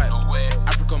of the swipe.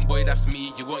 African boy, that's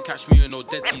me. You won't catch me in no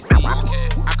dead TC.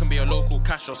 I can be a local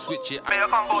cash or switch it. I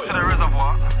can't go to the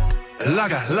reservoir.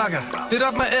 Lager. Did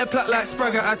have my air plat like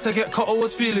Spragger, had to get cut, I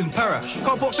was feeling para.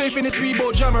 Can't put faith in this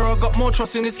Reebok jammer, I got more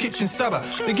trust in this kitchen stabber.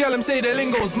 The girl him say the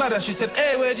lingo's madder, she said,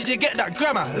 hey, where did you get that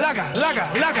grammar? Lager.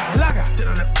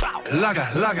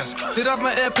 Did have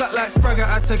my air plat like Spragger,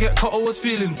 had to get cut, I was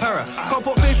feeling para. Can't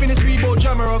put faith in this Reebok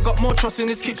jammer, I got more trust in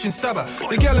this kitchen stabber.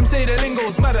 The girl him say the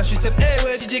lingo's madder, she said, hey,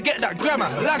 where did you get that grammar?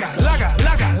 Lager.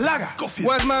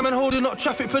 Why's my man holding up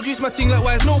traffic, produce my thing like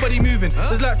why is nobody moving?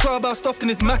 There's like 12 hours stuffed in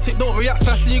this Matic, don't react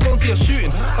fast and you gon' see a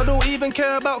shooting. I don't even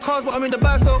care about cars, but I'm in the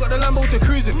bag, so I got the Lambo to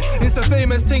cruising. It's the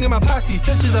famous thing in my passy.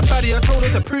 Said she's a baddie, I told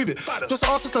her to prove it. Just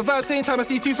asked us to vibe, same time I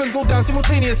see two friends go down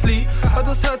simultaneously. I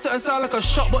just heard something sound like a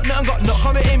shot, but nothing got knocked,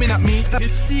 come aiming at me.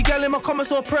 See gal in my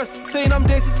comments or press, saying I'm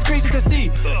this is crazy to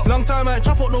see. Long time I ain't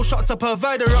chop out no shots to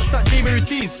provide the rocks that Jamie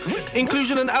receives.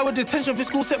 Inclusion and hour detention for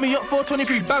school set me up for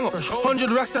 23 bang up.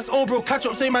 100 racks, that's all bro, catch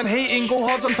up, say man hating, go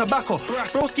halves on tobacco.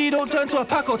 Broski don't turn to a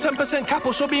paco, 10%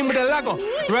 capo, show beam with a lagger.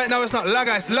 Right now it's not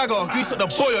lager, it's lager. Grease up the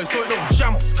boyo so it don't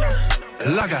jam.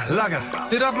 Lager.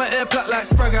 Did have my air plat like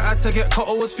Spragger, had to get cut,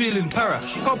 I was feeling para.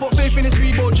 Can't put faith in this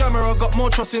Reebok jammer, I got more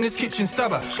trust in this kitchen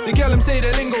stabber. The girl him say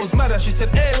the lingo's madder, she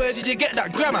said, hey, where did you get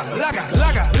that grammar? Lager.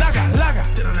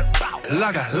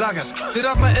 Did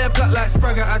have my air plat like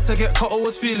Spragger, had to get cut, I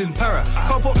was feeling para.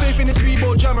 Can't put faith in this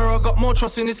Reebok jammer, I got more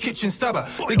trust in this kitchen stabber.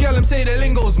 The girl him say the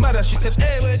lingo's madder, she said,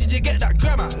 hey, where did you get that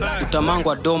grammar?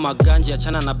 Utamangwa doma ganji,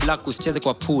 achana na black usicheze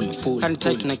kwa pool.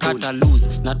 Kanitai tunaikata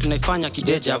lose, na tunaifanya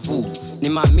kideja vu. Ni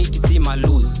mamiti si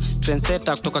malose.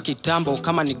 Trendsetter kutoka kitambo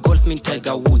kama ni Golfmin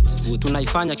Tiger Woods.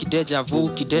 Tunaifanya kideja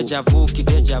vu.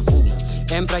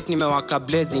 Embright nimewaka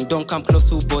blazing, don't come close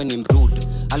who boy ni mrude.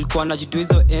 Alikuwa anajitu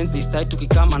hizo enzi, sai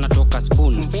tukikama anatoka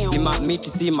spoon. Ni mamiti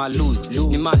si malose,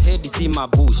 ni mahedi si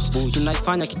mabush.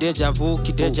 Tunaifanya kideja vu.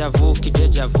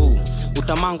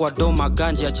 Utamangwa doma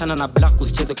ganji, achana na black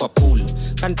usicheze kwa pool.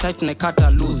 Kanitai tunaikata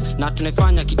loose, na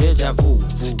tunaifanya kideja vu.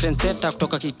 Trendsetter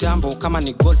kutoka kitambo kama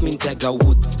ni Golfmin Tiger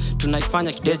Woods.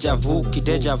 Tunaifanya kideja vu.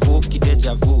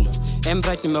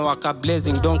 Embright nimewaka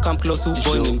blazing, don't come close who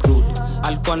boy ni mrude.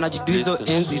 Alikuwa anajitu hizo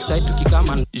enzi, sai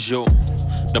tukikama yo.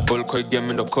 Double koi game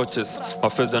in the coaches.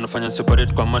 Wafeza anafanya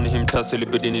separate kwa money him task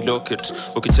ilibidi ni locket.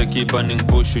 Ukicheki burning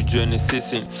bush ujue ni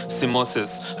sisi. Si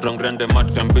Moses, wrong grande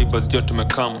mad can babers jo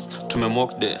tumekam.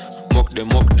 Tumemok de.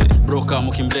 Broka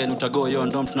mukimbleni utagoyo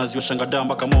ndom tunaziwa shangada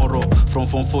mpaka moro. From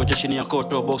form 4 jeshini ya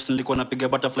koto. Box nilikuwa napiga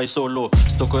butterfly solo.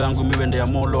 Stoko yangu miwende ya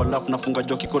molo. Alafu nafunga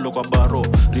joki kolo kwa baro.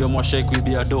 Rio mwashai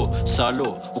kuibia do.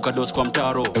 Salo, ukados kwa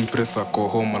mtaro. Empresa ko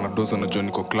home anadoza na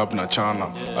Johnny ko club na chana.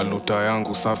 Aluta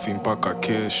yangu safi mpaka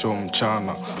kesho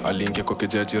mchana. Aliingia kwa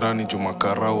keja jirani Juma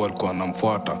Karau alikuwa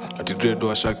anamfuata. Ati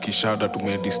dredo ashakishada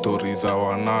tumedi stories za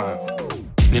wanaya.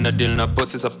 Nina deal na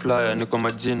bossy supplier, niko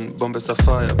majin, bombe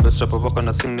safaya. Best rapper waka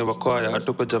na sing ni wakwaya.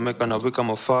 Atupe Jamaica na wika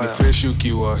mafire. Ni fresh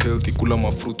ukiwa healthy, kula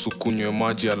mafruits ukunywe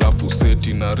maji alafu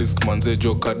seti. Na risk manze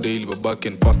joka daily, babake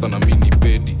and pasta na mini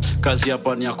pedi. Kazi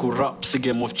hapa ni ya kurap, si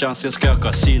game of chances kaya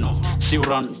casino. Si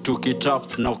run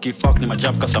tukitap, na ukifuck ni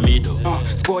majab kasamido.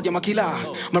 Squad ya makila,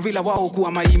 marila wao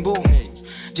kuwa maimbo.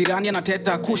 Jirani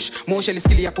anateta kush, mosha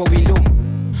lisikilia kwa window.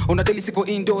 Unadeli siko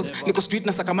indoors, niko street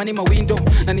na sakamani ma window.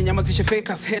 Na ninyamazishe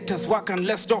fakers, haters, work and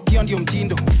let's talk, hiyo ndio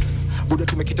mtindo. Buda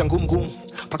tumekita ngumu,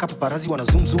 paka paparazi wana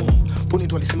zoom. Puni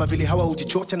ndo walisema vile hawa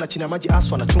ujichocha na china maji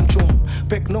aswa na chum.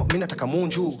 Pek no, mina taka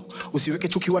munju, usiweke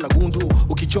chuki wala gundu.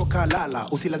 Ukichoka lala,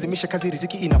 usilazimisha kazi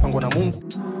riziki inapangwa na Mungu.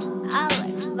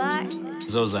 Alex Bar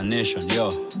Zoza Nation,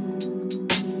 yo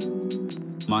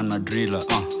Mana Driller,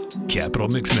 Capital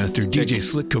Mixmaster DJ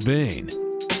Slick Cobain.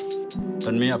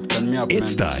 Turn me up,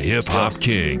 It's man. the Hip Hop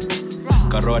King.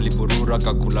 Karo aliburura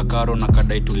kakula karo na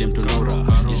kadai tulimtunura.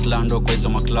 Islando kwa hizo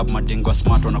maklub madingwa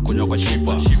smart wanakunywa kwa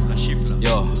shifa.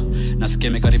 Yo, nasikia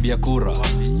imekaribia kura.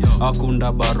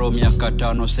 Akunda baro miaka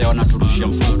 5 sewa naturushia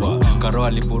mfupa. Karo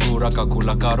aliburura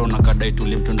kakula karo na kadai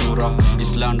tulimtundura.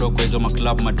 Islando kwa hizo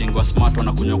maklub madingwa smart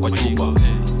wanakunywa kwa chupa.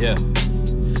 Yeah,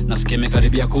 nasikia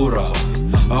imekaribia kura.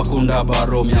 Akunda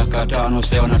baro miaka 5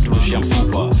 sewa naturushia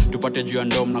mfupa. Tupate juu ya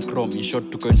ndom na chrome, in short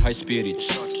tuko in high spirits.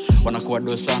 Wanakuwa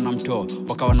dosa na mto,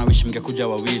 waka wanawish mngekuja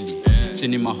wawili.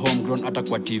 Cinema homegrown hata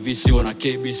kwa TV sio na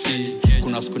KBC.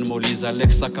 Kuna siku nimeuliza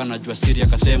Alexa kanajua siri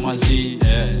akasema zi.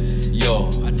 Yo,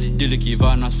 dili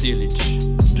kivana silit.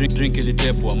 Drink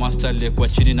ilitepwa, master likuwa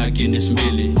chini na Guinness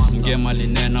mbili. Mgema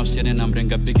linena usiane na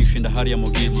mrenga bigi kushinda hari ya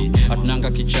Mogiki.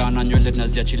 Atunanga kichana nywele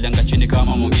naziachilenga chini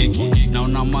kama Mogiki.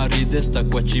 Naona maridhe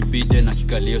sitakuwa chibide na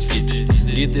kikalio city.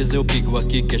 Lidhe ze upigwa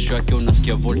kike, kesho yake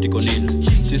unasikia voltiko nil.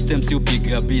 System si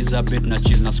upiga biza bet na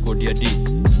chill na squad ya D.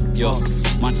 Yo,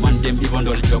 man dem hivyo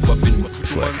ndo alijua kwa pin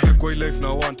kwa kwa life na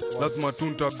want lazima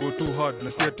tunta go too hard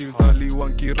na si till zali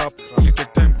wanki rap ili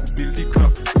take time to build the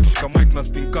craft. Kishika mic na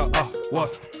stinka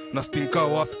wasp na stinka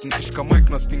wasp. Kishika mic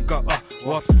na stinka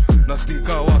wasp na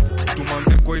stinka wasp.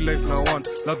 Tumanze kwa life na want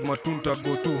lazima tunta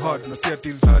go too hard na si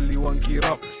till zali wanki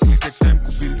rap ili take time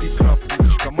to build the craft.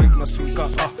 Kishika mic na stinka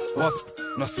wasp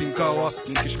na stinka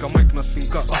wasp. Kishika mic na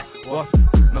stinka wasp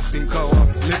na stinka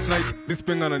wasp. Late night this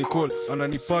penga na Nicole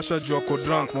ananipasha juu ako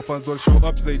drunk. Mafans will show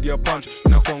up zaidi ya punch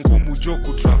na kwa ngumu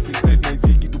joke trust inside my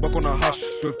zigi tubako na hash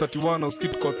 1231 au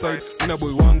skit outside. Ina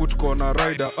boy wangu tuko na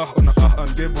rider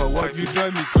and give her wife. You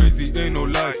drive me crazy ain't no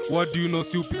lie. What do you know,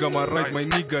 si upiga my rise. My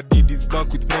nigga did his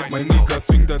back with pride. My nigga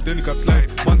swing that then he can slide.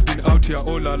 Man's been out here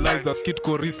all our lives. A skit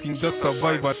ko risking just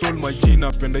survive. I told my G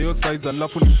napenda your size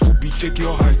alafu ni mfupi check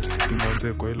your height.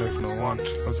 Tumanze kwa life na want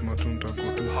lazima tunta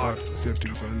go too hard.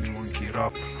 Settings only one key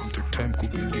rap. Take time to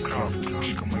build the craft.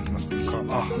 Kishika mic na stinka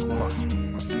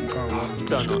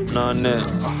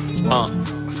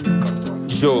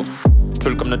Yo,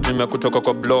 tulikuwa na dream ya kutoka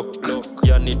kwa block.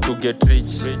 Yani to get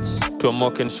rich, to a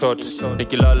mock and shot.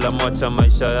 Nikilala mwacha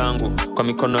maisha yangu kwa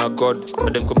mikono ya God.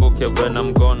 Ademkumbuke when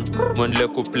I'm gone. Mwenle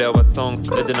kuplay our songs.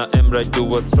 Eje na Emra do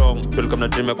what's wrong. Tulikuwa na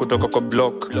dream ya kutoka kwa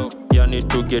block. Yani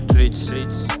to get rich,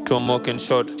 to a mock and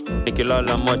shot.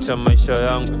 Nikilala mwacha maisha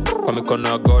yangu kwa mikono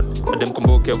ya God.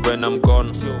 Ademkumbuke when I'm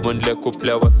gone. Mwenle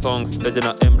kuplay our songs. Eje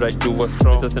na Emra do what's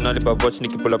wrong. Sasa nalipa watch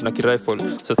nikipull up na kirifle.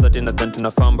 Society na then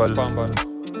tuna fumble.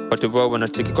 Watu wao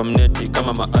wanacheki community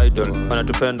kama ma-idol.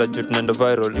 Wanatupenda juu tunaenda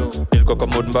viral. Nilikuwa kwa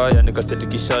mood mbaya nikaseti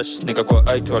kishash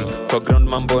nikakuwa idol. Kwa ground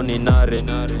mambo ni nare.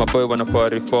 Maboy wanafaa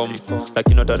reform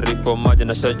lakini wata reform maji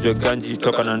na shajwe ganji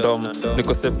toka na ndom.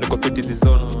 Niko safe niko fit hizi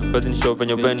zone. Wazi nishow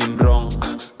venye when I'm wrong.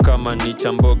 Kama ni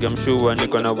chamboge mshua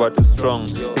niko na watu strong.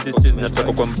 Hizi streets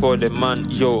zinatoka kwa mpole man.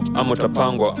 Yo, ama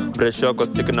utapangwa. Bresh yako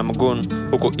stick na magun.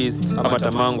 Huko east ama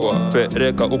tamangwa.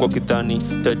 Pereka huko kidhani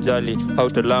tajali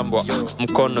hautalambwa.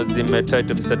 Mkono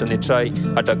zimetight mseta ni try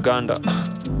hata ganda.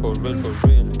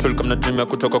 Tulikuwa na dream ya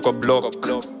kutoka kwa block.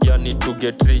 Yani to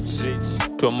get rich,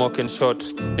 to a mock and shot.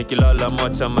 Nikilala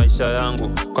mwacha maisha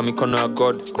yangu kwa mikono ya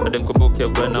God. Ademkumbuke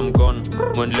when I'm gone.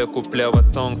 Mwenle kuplay our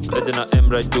songs. Eje na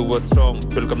Emra do what's wrong.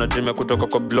 Tulikuwa na dream ya kutoka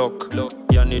kwa block.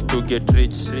 Yani to get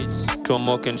rich, to a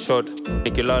mock and shot.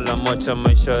 Nikilala mwacha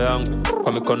maisha yangu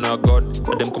kwa mikono ya God.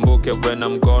 Ademkumbuke when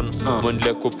I'm gone.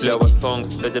 Mwenle kuplay our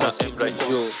songs. Eje na Emra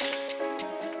do.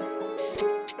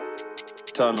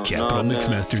 Capital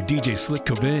Mixmaster DJ Slick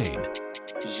Cobain.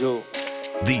 Yo.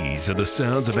 These are the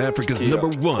sounds of Africa's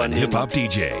 #1 hip-hop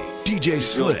DJ, DJ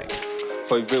Slick.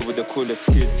 5A with the coolest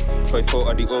kids, 5-4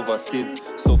 at the overseas.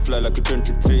 So fly like a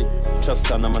 23,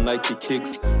 Trapstar na my Nike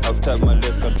kicks. I've tagged my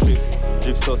left and trip.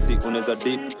 Drip saucy, uneza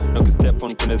deep. No step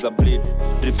on, kuneza bleed.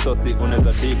 Drip saucy,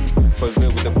 uneza deep. 5A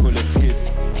with the coolest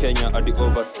kids, Kenya at the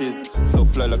overseas. So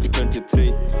fly like a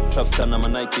 23, Trapstar na my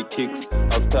Nike kicks.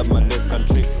 I've tagged my left and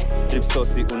trip. Drip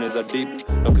saucy, uneza deep.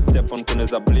 No step on,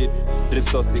 kuneza bleed. Drip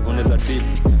saucy, uneza deep.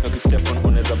 No step on,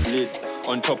 kuneza bleed.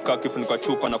 On top ka kifuniko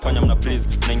chupa nafanya mna breeze.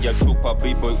 Naingia chupa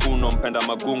B-boy uno mpenda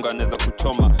magunga. Neza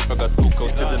kuchoma kaka skuka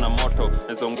ucheze na moto.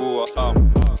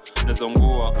 Neza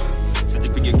ungua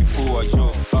sijipige kifua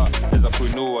jo. Neza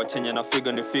kuinua chenye na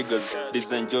figure ni figures.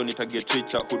 Design Johnny target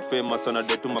richer. Hood famous wana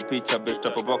detu mapicha. Best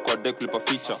up abako wa deck lipa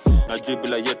feature. Na juu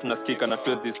bila yetu nasikika na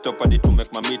twezi stop hadi to make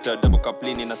my meter. Double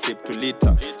kaplini na sip to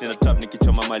liter. Nina trap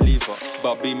nikichoma maliva.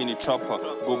 Babi mini trapper.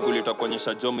 Google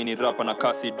itakuonyesha jo mini rapper. Na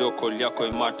kasi doko yako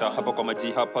imata. Hapa kwa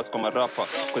maji hapa kwa marapa.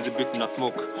 Kwa zi beat na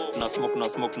smoke. Na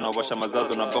smoke na washa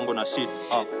mazazo na bongo na shit.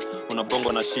 Una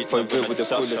bongo na shit. 5A with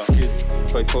the coolest kids.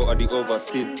 5-4 at the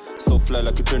overseas. So fly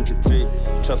like a 23.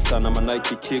 Trapstar na my Nike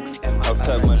kikicks half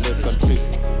time my less country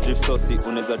drip saucy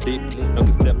unaweza dip no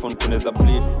step on kunaweza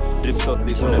bleed drip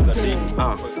saucy unaweza dip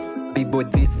B-boy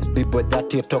this, B-boy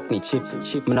that, your talk ni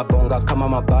cheap mnabonga kama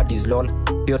mabadis lol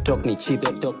your talk ni cheap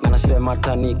anasema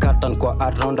tani katan kwa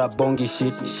around a bongi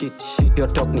shit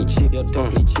your talk ni cheap your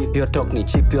talk ni cheap your talk ni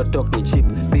cheap your talk ni cheap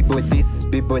B-boy this,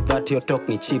 B-boy that, your talk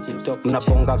ni cheap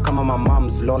mnabonga kama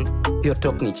mamams lol your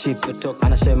talk ni cheap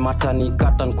anasema tani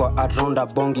katan kwa around a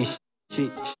bongi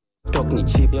shit talk ni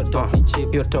cheap your talk ni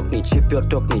cheap your talk ni cheap your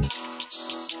talk ni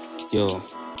yo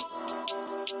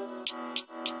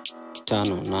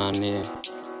 5-8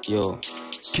 yo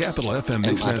Capital FM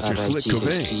Mixmaster Slick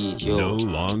Cobain. No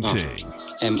long ting.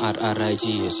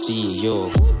 MRRIGST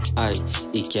yo ai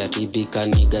ikiharibika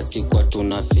niga sikwa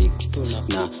tuna fix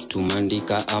na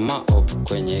tumandika ama op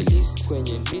kwenye list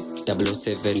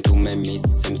 007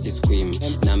 tumemiss MC Squim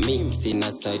na mi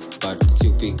sina site but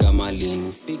siupiga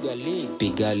malin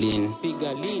piga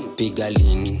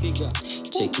lin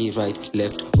cheki right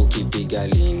left ukipiga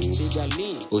lin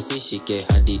usishike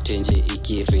hadi tenje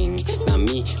ikiring na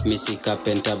mi misika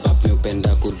pentabap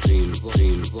miupenda kudrill.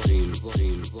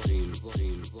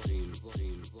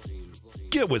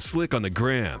 Get with Slick on the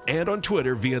gram and on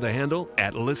Twitter via the handle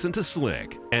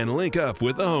 @ListenToSlick and link up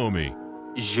with the homie.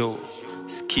 Yo,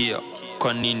 skia,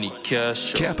 kwa nini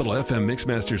kesho? Capital FM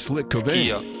Mixmaster Slick Cobain.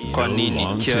 Skia, kwa No nini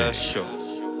long kesho?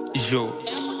 Yo,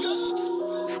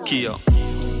 skia.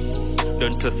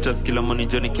 Don't trust us kila morning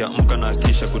Johnny kiamka na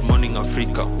kisha good morning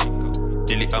Africa.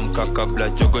 Niliamka kabla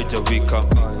jogo jawika.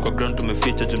 Kwa ground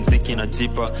tumeficha jumziki na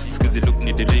jipa. Skizi look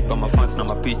ni diripa mafans na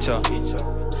mapicha.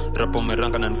 Rapo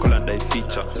meranga na nikola ndai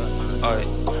feature.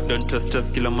 Don't trust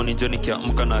us kila morning Johnny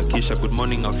kiamka na kisha good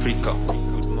morning Africa.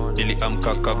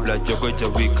 Niliamka kabla jogo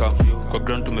jawika. Kwa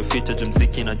ground tumeficha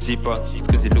jumziki na jipa.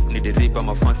 Skizi look ni diripa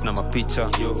mafans na mapicha.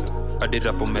 Adi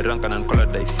rapo meranga na nikola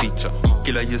ndai feature.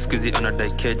 Kila yuskizi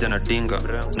anadai keja na dinga.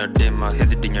 Na dema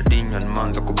hezi dinya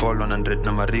nmanza kubolo na ndred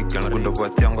na mariga. Ngundo kwa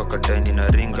thiango kadaini na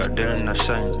ringa. Del na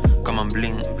shine kama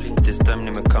bling. This time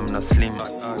nimekam na slim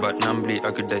but numbly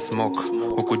akidai smoke.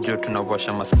 Huku jo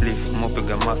tunawasha maspliff.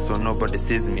 Mopiga maso nobody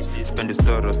sees me. Spendi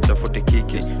soros tafuti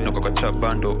kiki. Noko kwa trap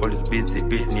bando always busy.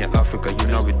 Beat near Africa you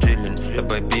know we drilling. The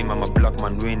by beam I'm a black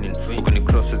man winning. Huku ni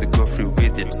cross as go free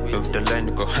with it. Love the line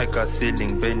niko high car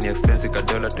ceiling. Benny expensive a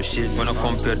dollar to shit. Wanna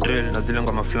compare drill na zile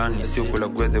ngoma flani. Sio kula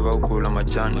gwethe wa ukula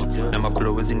majani. Na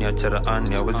mabro wezi ni achara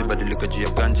ani. Hawezi badilika juu ya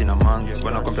ganji na manzi.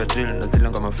 Wanna compare drill na zile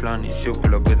ngoma flani. Sio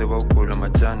kula gwethe wa ukula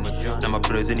majani. Na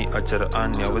mabro wezi ni achara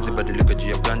ani. Hawezi badilika juu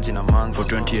ya ganji na manzi.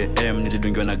 4:20 am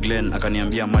nilidungiwa na Glenn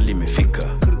akaniambia mali imefika.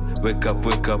 Wake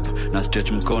up na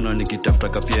stretch mkono nikitafuta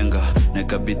kapienga.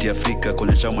 Neka biti Afrika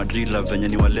kuonyesha madrila venye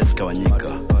ni waleska wanyika.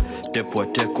 Tepwa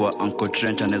tekwa Uncle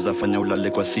Trench anaweza fanya ulale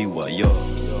kwa siwa yo.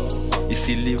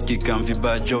 Isili ukikam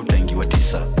vibajo utaingiwa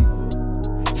tisa.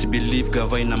 Si believe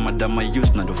gavaina madama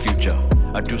youth na the future.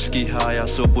 Atuski haya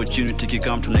so opportunity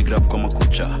kikam tunaigrab kwa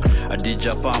makucha.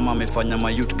 Adija Pama amefanya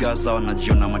mayouth Gaza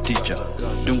wanajiona maticha.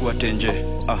 Dungu atenje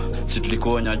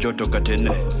situlikuonya joto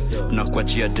katene.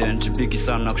 Tunakuachia dent bigi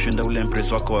sana kushinda ule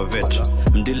impress wako wa vet.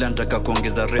 Mdila nataka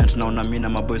kuongeza rent na una mina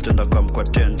maboys tenda kwa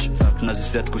tent.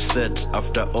 Tunaziset kuset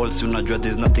after all si unajua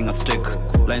there's nothing at stake.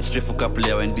 Line strefu couple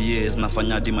ya NBA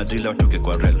zinafanya hadi madrilla watoke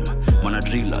kwa realm. Mana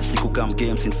driller siku kam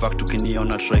games in fact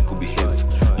ukiniona try kubehave.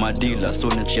 Madila so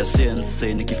nechia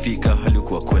sense nikifika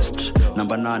halikuwa quest.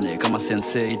 Namba 8 kama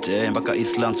sensei mpaka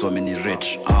Island so ameni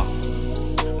rate.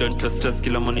 Don't trust us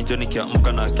kila morning Johnny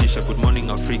kiamka na kisha good morning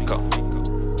Africa.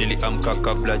 Niliamka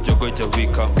kabla jogo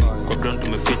jawika. Kwa ground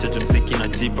tumeficha jumziki na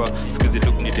jipa. Skizi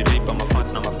look ni diripa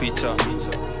mafans na mapicha.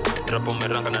 Rapo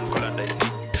meranga na nikola ndai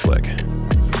Slick.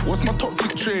 What's my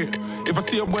toxic trait? If I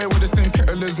see a boy with the same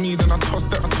kettle as me, then I toss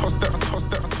that.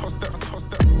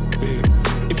 Yeah.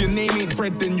 If your name ain't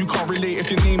Fred, then you can't relate.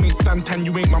 If your name ain't Santan,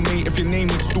 you ain't my mate. If your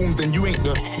name ain't Storm, then you ain't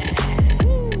the.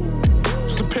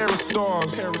 Just a pair of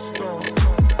stars.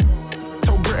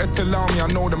 Tell Greta to allow me, I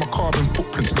know that my carbon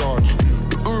footprint's large.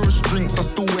 The Urus drinks, I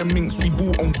still wear minks. We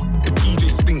bought on the DJ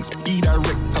stinks. Be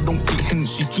direct, I don't take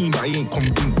hints. She's keen, but I ain't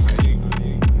convinced.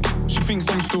 She thinks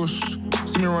I'm stush.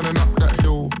 See me running up that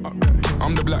hill.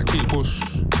 I'm the black Kate Bush.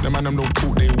 The man them don't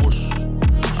talk, they whoosh.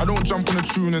 I don't jump on a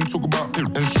tune and talk about it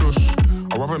and shush.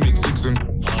 I'd rather make zigs and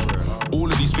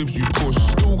all of these fibs you push.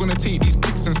 Still gonna take these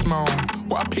pics and smile.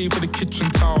 What I pay for the kitchen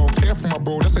towel. Care for my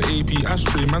bro, that's an AP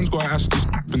ashtray. Man's got to ash this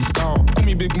in style. Call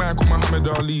me Big Mac or Muhammad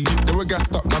Ali. They were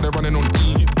gassed up, now they're running on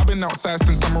E. I've been outside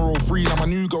since summer 03. Now my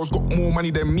new girl's got more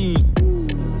money than me.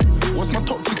 What's my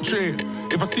toxic trait?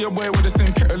 If I see a boy with the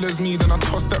same kettle as me, then I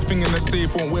toss that thing in the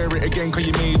safe. Won't wear it again cause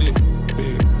you made it.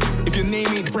 If your name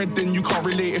ain't Fred, then you can't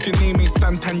relate. If your name ain't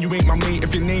Santan, you ain't my mate.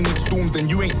 If your name ain't Storms, then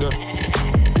you ain't the.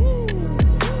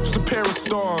 Just a pair of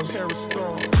stars.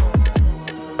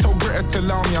 Tell Greta to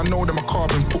allow me, I know that my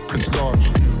carbon footprint's large.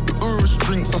 The Urus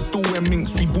drinks, I still wear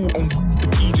minks. We bought on the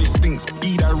DJ stinks.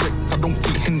 Be direct, I don't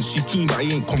take hints. She's keen, but I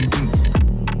ain't convinced.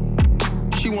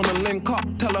 She wanna link up,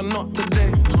 tell her not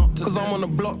today. Cause I'm on the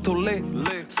block till late.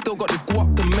 Still got this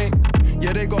guap to make.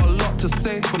 Yeah, they got a lot to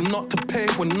say, but not to pay.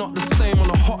 We're not the same on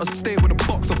a hot estate with a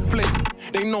box of flake.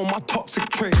 They know my toxic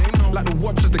trait. Like the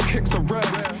watches, the kicks are rare.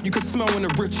 You can smell when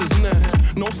the rich is near.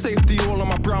 No safety, all on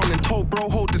my brown and told bro,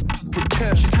 hold this with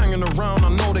care. She's hanging around, I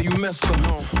know that you missed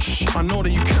her. Shh, I know that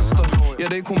you kissed her. Yeah,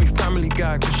 they call me family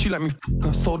guy, cause she let me f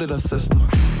her, so did her sister.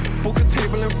 Book a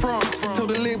table in France, till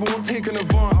the label won't take an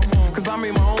advance. Cause I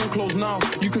made my own clothes now.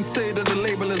 You can say that the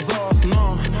label is ours,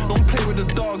 nah. Don't play with the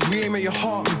dogs, we aim at your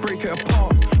heart and break it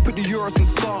apart. Put the Euros and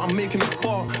start, I'm making it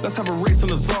far. Let's have a race on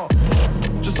the Zart.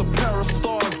 Just a pair of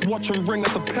stars, watch and ring,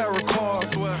 that's a pair of cars.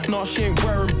 Nah, she ain't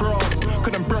wearing bras,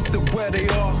 couldn't breast it where they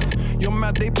are. You're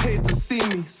mad, they paid to see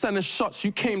me. Sending shots,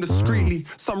 you came discreetly.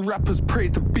 Some rappers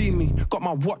prayed to be me. Got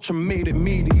my watch and made it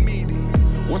meaty.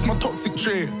 What's my toxic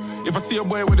trait? If I see a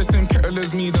boy with the same kettle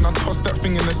as me, then I toss that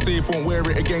thing in the safe, won't wear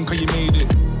it again cause you made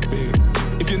it.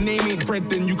 If your name ain't Fred,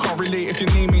 then you can't relate. If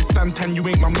your name ain't Santan, you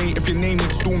ain't my mate. If your name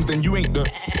ain't Storms, then you ain't the.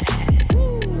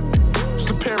 Just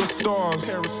a pair of stars.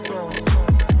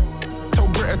 Tell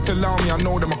Greta to allow me, I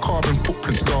know that my carbon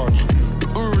footprint's large.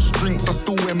 The Urus drinks, I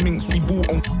still wear minks. We bought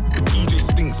on the DJ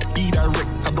stinks. Be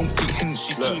direct, I don't take hints.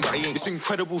 She's keen, but I ain't. It's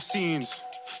incredible scenes.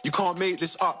 You can't make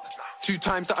this up. 2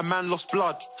 times that a man lost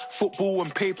blood. Football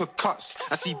and paper cuts.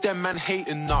 I see them man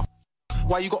hating enough.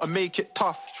 Why you gotta make it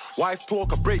tough? Wife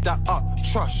talk, I break that up.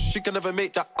 Trust, she can never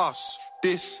make that us.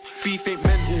 This beef ain't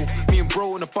mental. Me and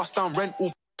bro in a bus down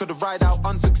rental. Could've ride out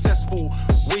unsuccessful.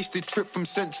 Wasted trip from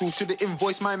Central. Should've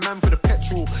invoiced my man for the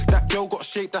petrol. That girl got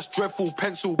shape that's dreadful.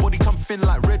 Pencil, body come thin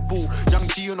like Red Bull. Young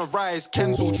G on a rise,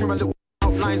 Kenzel. Trim a little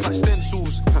outlines like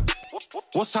stencils.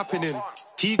 What's happening?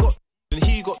 He got and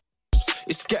he got.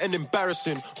 It's getting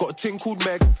embarrassing. Got a ting called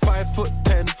Meg,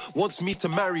 5'10", wants me to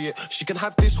marry it. She can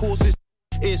have this horse.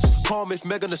 It's calm if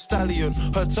Megan Thee Stallion.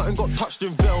 Her tutton got touched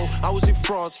in Vel. I was in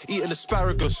France eating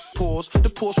asparagus. Pause. The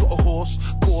Porsche got a horse.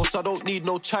 Course, I don't need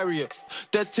no chariot.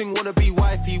 Dead ting wanna be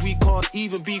wifey. We can't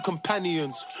even be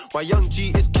companions. My young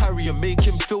G is carrier. Make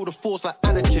him feel the force like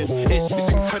Anakin. It's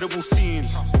incredible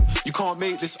scenes. You can't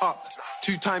make this up.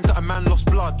 2 times that a man lost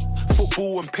blood.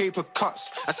 Football and paper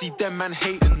cuts. I see them man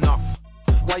hate enough.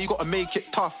 Why you gotta make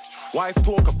it tough? Wife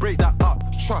talk, I break that up.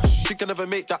 Trust, she can never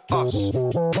make that us.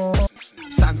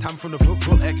 Santan from the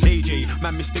football ex-AJ.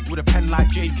 Man, mystic with a pen like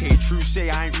JK. True say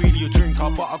I ain't really a drinker,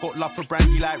 but I got love for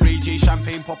brandy like Ray J.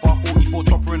 Champagne popper, 44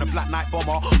 chopper in a black night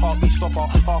bomber. Heartbeat stopper,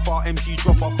 half our MC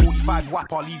dropper, 45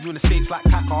 whapper. Leave you in the States like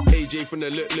Kaka. AJ from the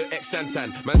look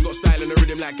ex-Santan. Man's got style and a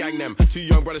rhythm like Gangnam. 2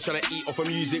 young brothers trying to eat off of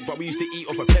music, but we used to eat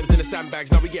off of peps in the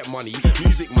sandbags. Now we get money,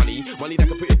 music money. Money that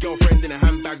can put your girlfriend in a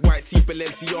handbag. White tee,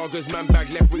 Balenciagas, man bag.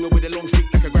 Left winger with a long stick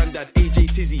like a granddad.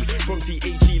 AJ Tizzy, from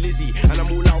THE Lizzie. And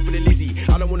I'm all out for the Lizzie.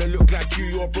 I don't wanna look like you,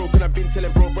 you're broke. And I've been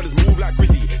telling bro brothers move like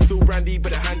Grizzy. Still brandy,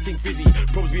 but the hand ting fizzy.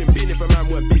 Probs being bin if a man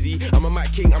weren't busy. I'm a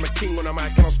mic king, I'm a king on a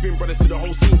mic. And I'll spin brothers till the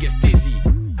whole scene gets dizzy.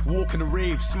 Walk in the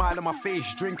rave, smile on my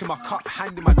face, drink in my cup,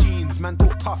 hand in my jeans. Man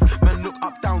talk tough, man look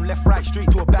up, down, left, right,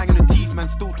 straight to a bang in the teeth. Man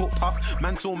still talk tough,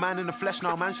 man saw man in the flesh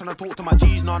now. Man tryna talk to my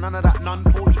G's, nah, none of that, none.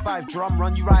 45 drum,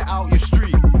 run you right out your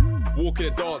street. Walk in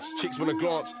the dance, chicks wanna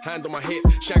glance, hand on my hip,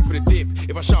 shank for the dip.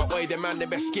 If I shout away, then man, they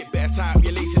best skip. Better tie up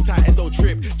your laces tight and don't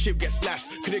trip. Chip get splashed,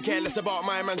 couldn't care less about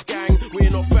my man's gang. We're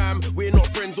not fam, we're not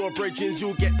friends or bridges.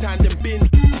 You'll get tanned and bin.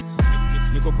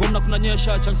 Niko gomna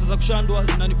kunanyesha, chances za kushandwa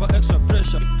zinanipa extra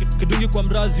pressure. Kidungi kwa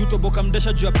mrazi utoboka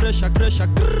mdesha juu ya pressure.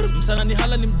 Msana ni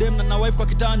hala ni mdem na wife kwa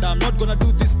kitanda. I'm not gonna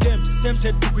do this game.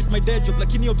 Tempted to quit my day job,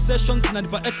 lakini obsessions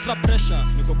zinanipa extra pressure.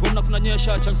 Niko gomna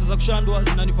kunanyesha, chances za kushandwa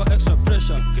zinanipa extra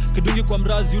pressure. Kidungi kwa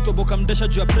mrazi utoboka mdesha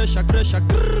juu ya pressure.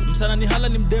 Msana ni hala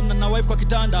ni mdem na wife kwa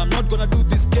kitanda. I'm not gonna do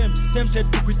this game.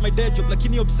 Tempted to quit my day job,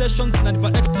 lakini obsessions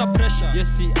zinanipa extra pressure.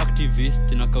 Yes, si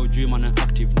activist, inaka ujui mana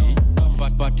active ni.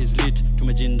 But is lit,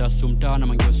 tumejinda sumta na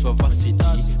mangeoswa varsity.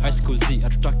 High school Z,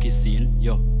 atutaki scene,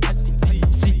 yo.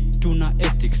 Si, tuna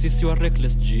ethics, sisi wa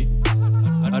reckless G.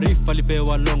 Arif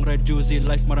alipewa long ride juzi,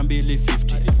 life marambili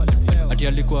 50. Ati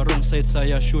alikuwa wrong side,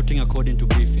 saya shooting according to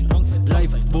briefing.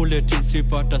 Live bulletin,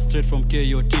 sipata straight from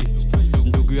KOT.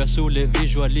 Ndugu ya Sule,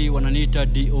 visually, wananiita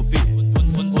DOP.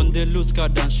 On the loose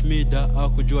Kadan Schmida,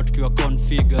 akujua tukiwa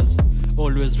configures.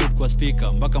 Always root kwa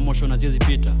speaker, mpaka mosho na ziezi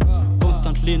pita.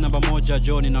 Constantly namba moja,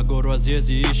 Johnny na Goro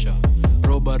aziezi isha.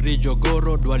 Robbery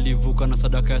Jogoro, dwalivuka na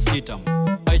sadaka ya sita.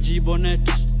 IG Bonnet,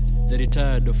 the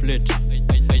retired of late.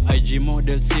 IG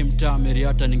model si mtaa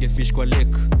Meriata ningefish kwa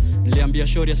lake. Niliambia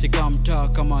shori asika mtaa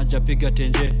kama hajapiga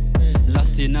tenje.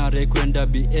 Lasinare kwenda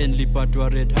BN lipatwa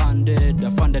red handed.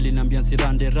 Afanda linambia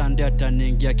nsirande rande hata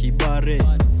ningia kibare.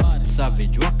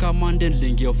 Savage waka mande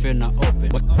nilingia ofena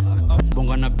open.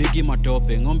 Bonga na bigi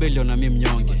matope, ngombe liona mi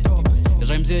mnyonge.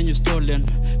 Rhymes zenyu stolen,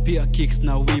 pia kicks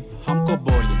na whip, hamko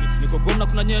boli. Niko gomna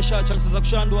kunanyesha, chances za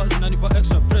kushandwa zinanipa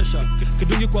extra pressure.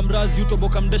 Kidungi kwa mrazi,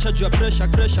 utoboka mdesha juu ya pressure.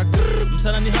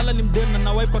 Msana ni hala ni mdem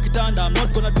na wife kwa kitanda. I'm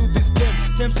not gonna do this game,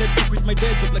 same time to quit my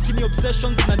day job. Lakini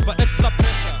obsessions zinanipa extra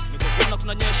pressure. Niko gomna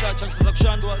kunanyesha, chances za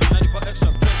kushandwa zinanipa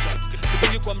extra pressure.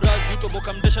 Kidungi kwa mrazi,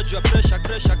 utoboka mdesha juu ya pressure.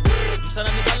 Msana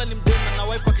ni hala ni mdem na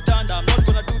wife kwa kitanda. I'm not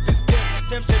gonna do this game,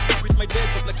 same time to quit my day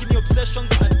job. Lakini obsessions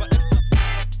zinanipa extra.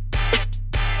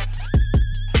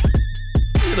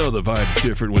 You know the vibe's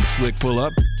different when Slick pull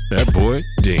up. That boy,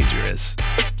 dangerous.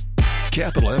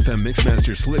 Capital FM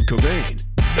Mixmaster Slick Cobain.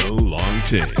 No long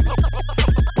take.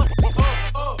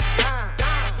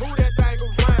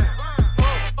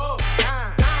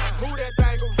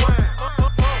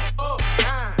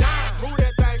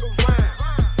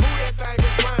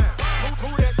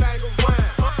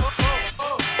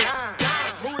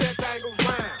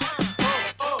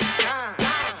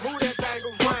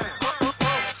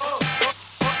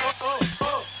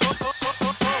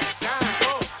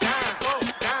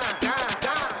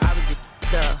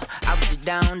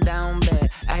 Down bad.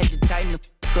 I had to tighten the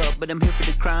fuck up, but I'm here for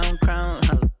the crown.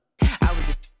 I was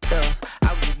just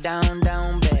down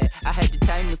bad. I had to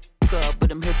tighten the fuck up,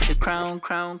 but I'm here for the crown.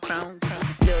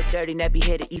 Little dirty, nappy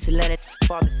headed East Atlanta.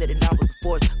 Father said that I was a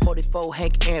force. 44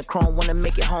 Hank Aaron Chrome. Wanna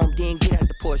make it home, then get out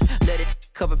the Porsche. Let it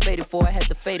cover faded for. I had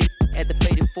to fade it. At the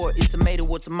faded for. It's tomato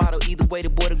or tomato. Either way, the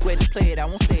boy the greatest play it. I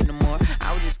won't say it no more.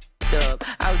 I was just up.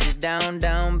 I was just down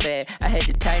bad. I had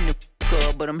to tighten the fuck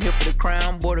up, but I'm here for the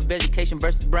crown. Board of Education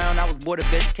versus Brown. I was board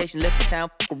of education, left the town.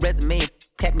 A resume and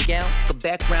cap me gown. A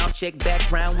background check,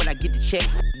 background when I get the check.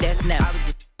 That's now. I was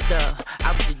just up.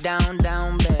 I was just down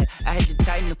bad. I had to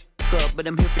tighten the fuck up, but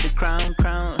I'm here for the crown.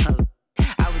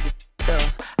 I was just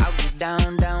up. I was just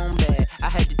down bad. I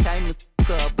had to tighten the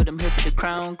fuck up, but I'm here for the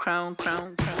crown.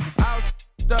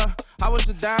 I was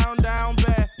just down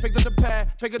bad. Picked up the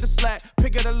pad, pick up the slack,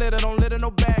 pick up the litter, don't litter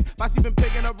no bag. Bossy been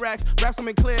picking up racks, raps them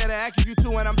in clear to act if you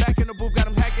two, and I'm back in the booth. Got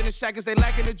them hacking the shackers, they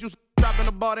lacking the juice. Dropping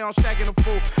the ball, they on shacking the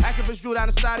fool. Activists drew down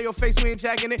the side of your face, we ain't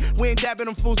jacking it. We ain't dapping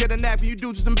them fools, get a nap, you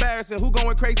do just embarrassing. Who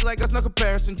going crazy like us, no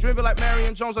comparison. Driven like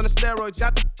Marion Jones on the steroids,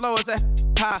 y'all the flow is at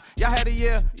high. Y'all had a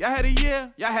year,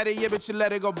 but you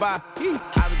let it go by.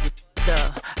 I was just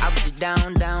I was just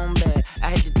down bad. I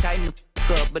had to tighten the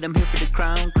fuck up, but I'm here for the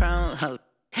crown.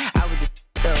 I was just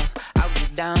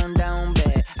down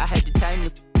bad. I had to tighten the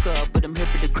fuck up, but I'm here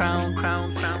for the crown.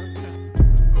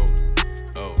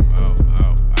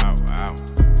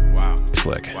 Wow.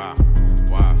 Slick. Wow.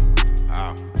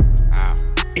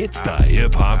 It's the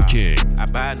Hip Hop King. I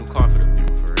buy a new car for the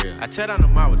people, for real. I tear down the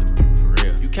mall with the people, for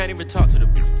real. You can't even talk to the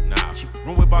people. Nah, she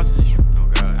room with bosses and shit. Oh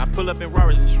God. I pull up in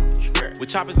Rarers and shit. With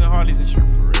choppers and Harleys and shit,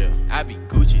 for real. I be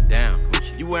Gucci down.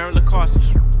 You wearing Lacoste and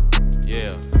shit.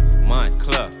 Yeah,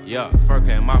 Montclair, yeah, fur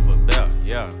came off a belt,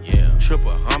 yeah.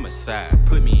 Triple homicide,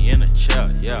 put me in a chair,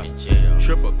 yeah.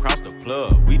 Triple across the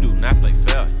plug, we do not play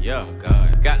fair, yeah.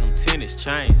 God. Got them tennis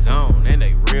chains on, and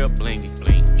they real blingy.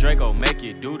 Draco make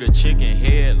you do the chicken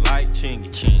head like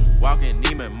chingy. Walking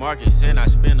Neiman Marcus, and I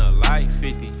spend a like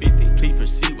 50. Please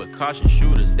proceed with caution,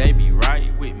 shooters, they be right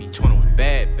with me. 21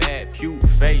 bad, cute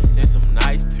face, and some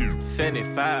nice teeth.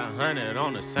 7,500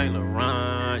 on a Saint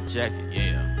Laurent jacket,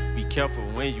 yeah. Be careful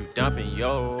when you dumping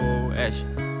your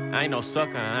action. I ain't no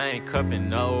sucker, I ain't cuffing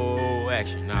no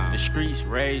action. The streets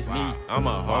raised me, I'm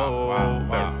a hoe.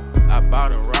 I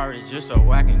bought a Rari just so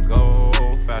I can go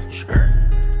faster.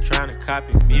 Trying to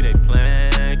copy me, they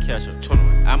plan catch up.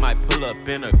 21. I might pull up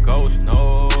in a ghost,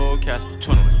 no Casper.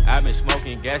 21. I been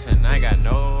smoking gas and I got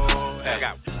no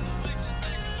action.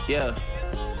 Yeah,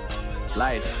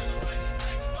 life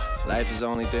is the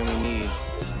only thing we need.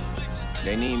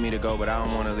 They need me to go, but I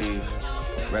don't wanna leave.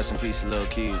 Rest in peace, Lil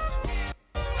Keith.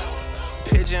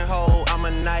 Pigeonhole, I'm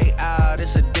a night owl,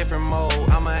 it's a different mode.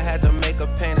 I'ma have to make a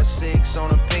paint of 6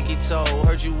 on a pinky toe.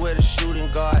 Heard you with a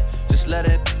shooting guard, just let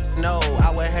it know. I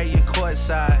would have you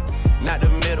courtside, not the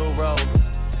middle row.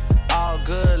 All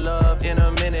good love in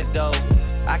a minute though.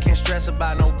 I can't stress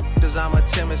about no cause I'm a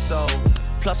timid soul.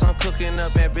 Plus I'm cooking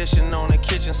up ambition on the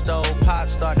kitchen stove. Pot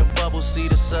start to bubble, see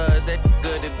the suds, that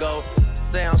good to go.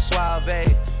 Down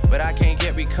suave, but I can't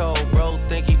get me cold, bro.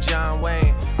 Think he John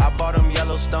Wayne. I bought them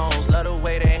Yellowstones, love the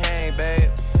way they hang, babe.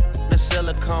 The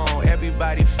silicone,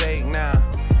 everybody fake now.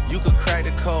 You could crack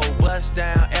the code.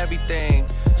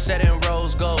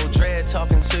 Dread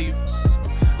talking to you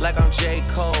like I'm J.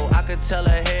 Cole. I could tell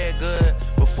her head good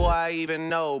before I even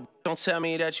know. Don't tell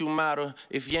me that you model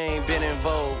if you ain't been in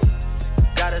vogue.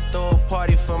 Gotta throw a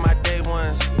party for my day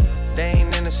ones. They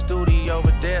ain't in the studio,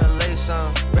 but they'll lay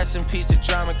some. Rest in peace to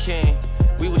Drama King.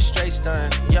 We was straight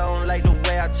stunned. Y'all don't like the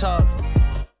way I talk.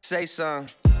 Say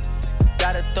something.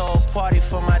 Gotta throw a party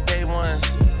for my day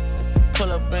ones.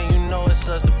 Pull up and you know it's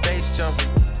us, the bass jumping.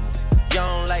 Y'all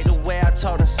don't like the way I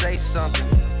talk and say something.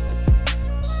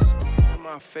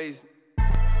 My face.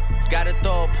 Gotta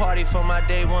throw a party for my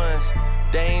day ones.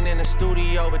 They ain't in the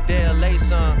studio, but they'll lay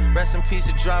some. Rest in peace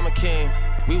to Drama King.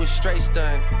 We was straight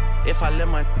stunned. If I let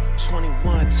my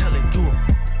 21 tell it, you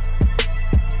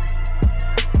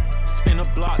spin a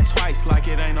block twice like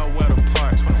it ain't nowhere to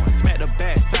park. Smack the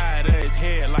back side of his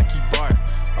head like he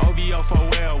barked. OVO for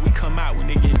well, we come out when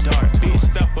it get dark. Big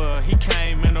stepper, he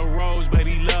came in a Rose, but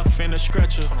he left in a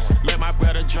stretcher. Let my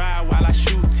brother drive while I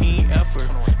shoot, team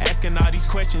effort. Asking all these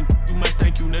questions, you must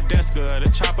think you Nadeska. The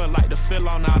chopper like to fill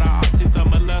on all the optics of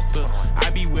molester. I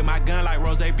be with my gun like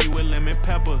Rose be with lemon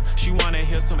pepper. She wanna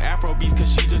hear some Afro beats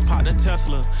cause she just popped a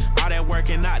Tesla. All that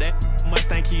working out, that must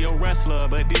think he a wrestler.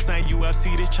 But this ain't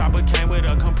UFC, this chopper came with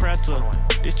a compressor.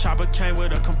 This chopper came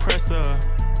with a compressor.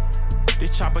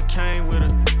 This chopper came with a,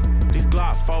 this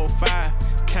Glock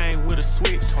 45 came with a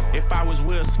switch. If I was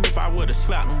Will Smith, I would've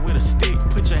slapped him with a stick.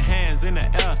 Put your hands in the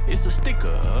air, it's a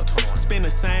sticker. Spin the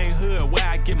same hood where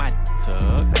I get my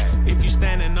up. If you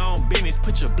standing on business,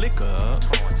 put your blick up.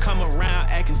 Come around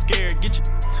acting scared, get your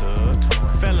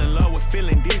tucked. Fell in love with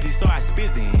feeling dizzy, so I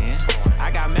spizzin'.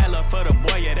 I got mad love for the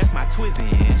boy, yeah, that's my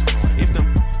twizzin'. If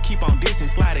them keep on dissing,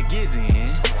 slide a gizzin'.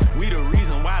 We the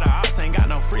reason why the ops ain't got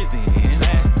no frizzin'.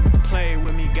 Last played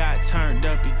with me, got turned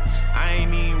uppy. I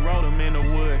ain't even rolled him in the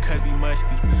wood cause he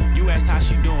musty. You ask how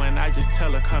she doing, I just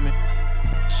tell her coming.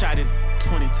 Shot his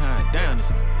 20 times, down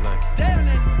this lucky. Damn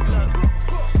it, lucky.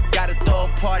 Gotta throw a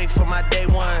party for my day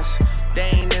ones. They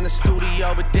ain't in the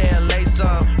studio, but they'll lay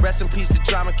some. Rest in peace to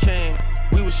Drama King.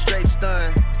 We was straight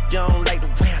stunned. You don't like the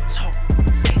way I talk.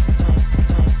 Say some.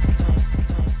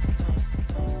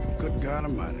 Good God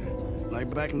Almighty.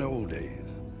 Like back in the old days.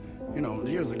 You know,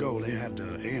 years ago, they had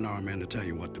the A&R man to tell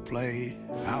you what to play,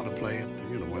 how to play it,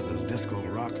 you know, whether it's disco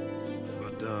or rock.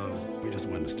 But we just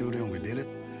went in the studio and we did it.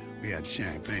 We had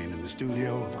champagne in the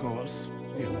studio, of course,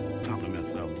 you know,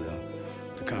 compliments of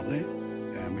the company,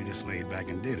 and we just laid back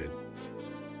and did it.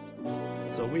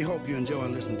 So we hope you enjoy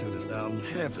listening to this album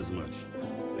half as much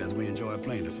as we enjoy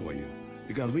playing it for you,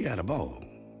 because we had a ball.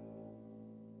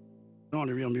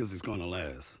 Only real music's gonna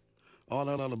last. All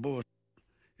that other bullshit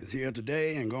is here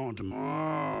today and gone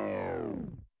tomorrow.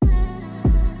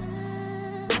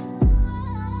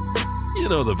 You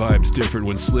know the vibe's different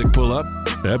when Slick pull up.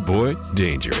 That boy,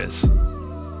 dangerous.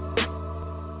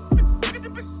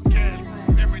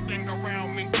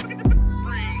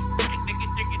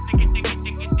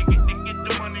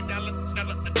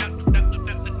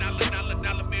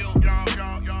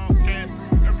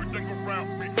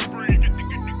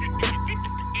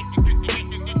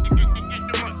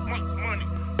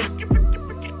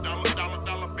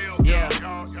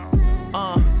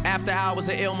 After hours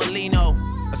of Il Molino,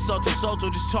 a Soto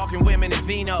just talking women and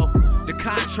vino. The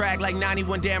contract like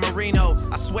 91 Dan Marino.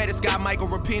 I swear this guy Michael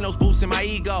Rapino's boosting my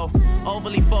ego.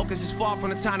 Overly focused is far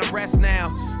from the time to rest now.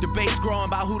 Debates growing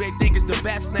about who they think is the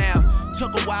best now.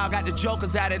 Took a while, got the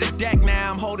jokers out of the deck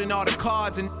now. I'm holding all the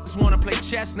cards and just wanna play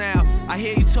chess now. I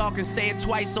hear you talking, say it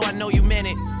twice so I know you meant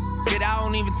it. Yet I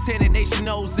don't even tend it, they should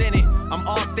know's in it. I'm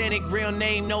authentic, real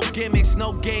name, no gimmicks,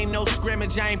 no game, no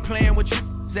scrimmage. I ain't playing with you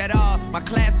at all. My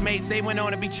classmates, they went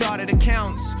on to be chartered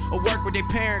accountants or work with their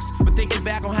parents. But thinking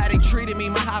back on how they treated me,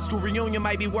 my high school reunion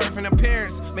might be worth an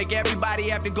appearance. Make everybody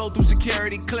have to go through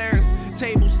security clearance.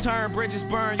 Tables turn, bridges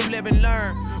burn, you live and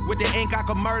learn. With the ink I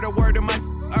could murder, word of my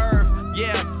earth.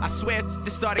 Yeah, I swear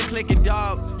it started clicking,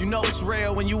 dog. You know it's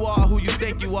real when you are who you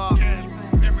think you are.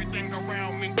 Everything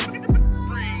around me.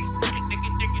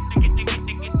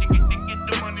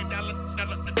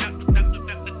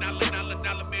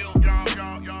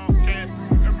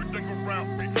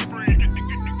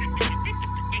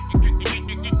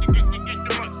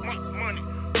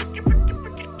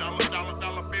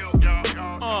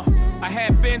 I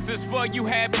had Benzes for you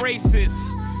had braces.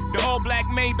 The all black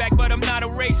Maybach, but I'm not a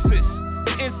racist.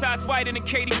 The inside's whiter than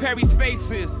Katy Perry's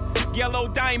faces. Yellow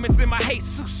diamonds in my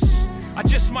Jesus. I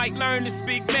just might learn to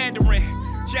speak Mandarin.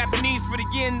 Japanese for the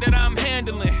yen that I'm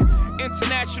handling.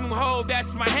 International hoe,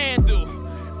 that's my handle.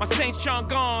 My Saint Chong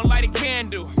gone, light a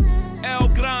candle. El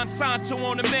Gran Santo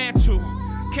on the mantle.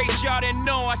 case y'all didn't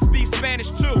know, I speak Spanish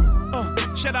too.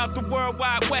 Shout out the World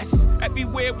Wide West.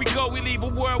 Everywhere we go, we leave a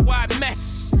worldwide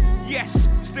mess. Yes,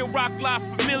 still rock live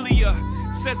familiar.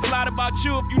 Says a lot about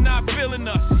you if you're not feeling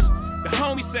us. The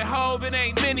homie said, Hov, it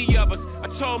ain't many of us. I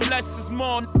told him less is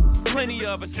more, it's plenty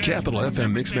of us. Capital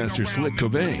FM Mixmaster Slick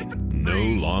Cobain. No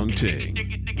long take.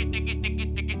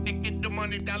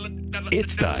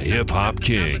 It's the Hip Hop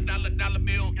King.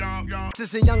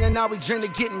 Since a youngin', now we dream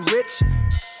of getting rich.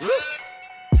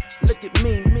 Look at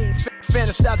me,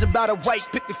 fantasize about a white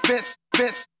picket fence.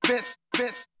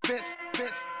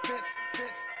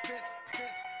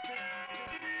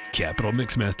 Capital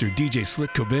Mixmaster DJ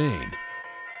Slick Cobain.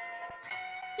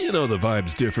 You know the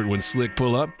vibe's different when Slick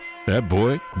pull up. That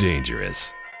boy,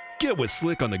 dangerous. Get with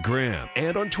Slick on the gram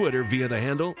and on Twitter via the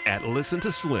handle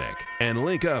 @ListenToSlick and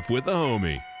link up with the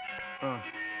homie.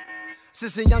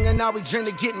 Since a youngin', now we dream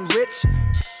of getting rich.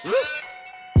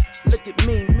 Look at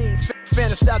me,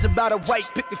 fantasize about a white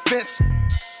picket fence.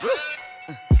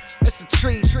 It's a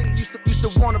tree. Used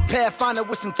to want a Pathfinder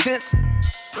with some tents.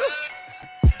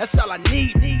 That's all I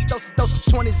need. Those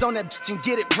 20s on that bitch and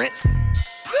get it rinsed.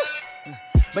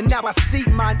 But now I see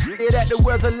my nigga that the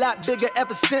world's a lot bigger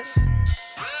ever since.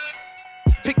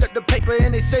 Picked up the paper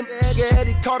and they say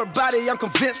Eddie caught a body, I'm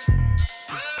convinced.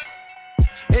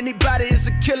 Anybody is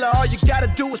a killer, all you gotta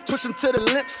do is push them to the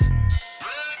lips.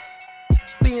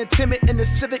 Being timid in the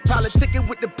civic, politicking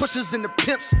with the pushers and the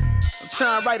pimps. I'm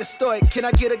trying to write a story, can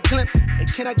I get a glimpse? Hey,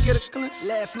 can I get a glimpse?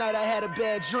 Last night I had a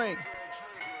bad dream.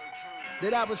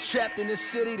 That I was trapped in this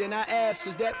city, then I asked,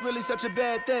 is that really such a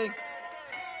bad thing?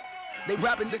 They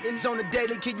robbing chickens on the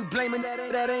daily, can you blame it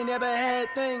that ain't never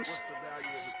had things?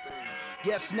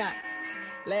 Guess not.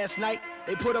 Last night,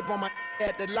 they put up on my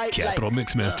at the light. Capital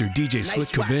Mixmaster DJ Slick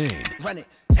Cobain. Run it.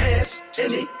 Hands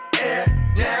in the air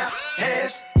now.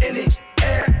 Hands in the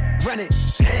air. Run it.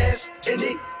 Hands in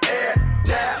the air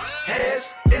now.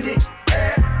 Hands in the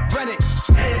air. Run it.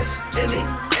 Hands in the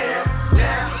air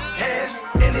now. Hands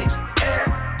in the air.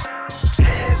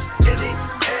 Hands in the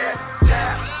air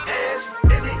now. Hands in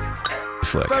the air.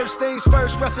 Slick. First things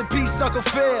first, rest in peace, Uncle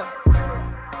Phil.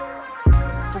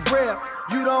 For real.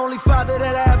 You the only father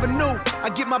that I ever knew. I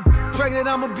get my pregnant,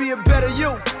 I'ma be a better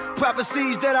you.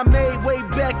 Prophecies that I made way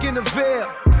back in the veil.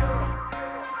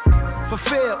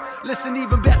 Fulfilled. Listen,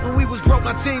 even back when we was broke,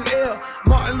 my team ill.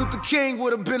 Martin Luther King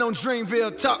would've been on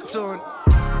Dreamville. Talk to him.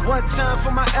 One time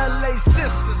for my LA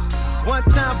sisters. One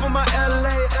time for my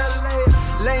LA.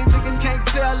 Lame chicken can't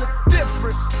tell the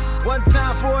difference. One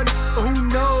time for a who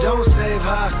knows. Don't save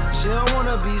her. She don't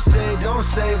wanna be saved. Don't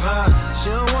save her. She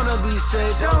don't wanna be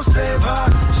saved. Don't save her.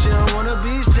 She don't wanna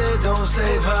be saved. Don't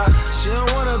save her. She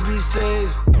don't wanna be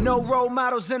saved. No role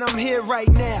models and I'm here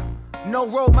right now. No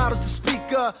role models to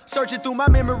speak of. Searching through my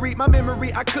memory,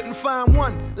 I couldn't find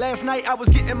one. Last night I was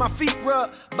getting my feet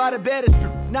rubbed by the baddest.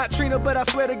 Not Trina, but I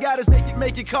swear to God, it's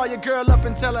make you call your girl up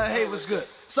and tell her, hey, what's good?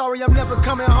 Sorry, I'm never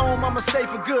coming home, I'ma stay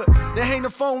for good. Then hang the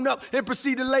phone up and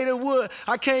proceed to later wood.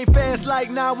 I came fast like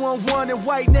 911 in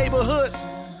white neighborhoods.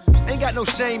 Ain't got no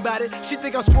shame about it. She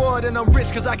think I'm spoiled and I'm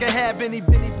rich cause I can have any.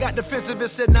 Got defensive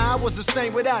and said, nah, I was the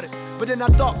same without it. But then I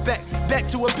thought back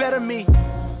to a better me.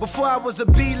 Before I was a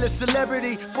B-list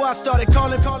celebrity, before I started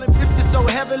calling gifted so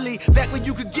heavily. Back when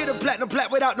you could get a platinum plat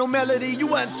without no melody, you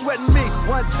wasn't sweating me.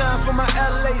 One time for my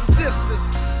LA sisters,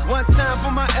 one time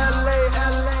for my LA.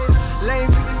 Lame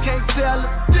nigga can't tell the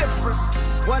difference.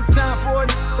 One time for a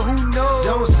who knows.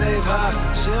 Don't save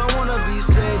her, she don't wanna be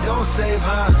saved. Don't save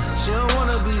her, she don't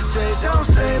wanna be saved. Don't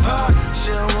save her,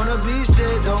 she don't wanna be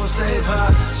saved. Don't save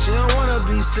her, she don't wanna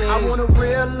be saved. I want a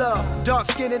real love, dark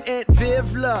skin and Aunt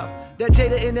Viv love. That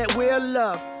Jada in that weird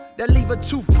love. That leave a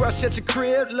toothbrush at your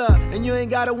crib, love. And you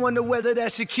ain't gotta wonder whether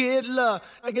that's your kid, love.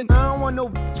 I don't want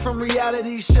no from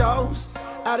reality shows.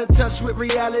 Out of touch with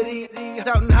reality.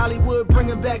 Out in Hollywood,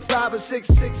 bringing back 5 or 6.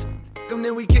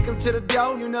 Then we kick him to the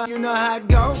door, you know how it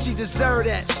goes. She deserve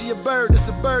that, she a bird, it's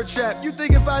a bird trap. You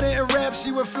think if I didn't rap,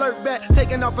 she would flirt back.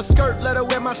 Taking off her skirt, let her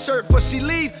wear my shirt before she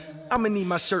leave. I'ma need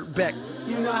my shirt back.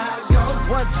 You know how it goes.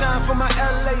 One time for my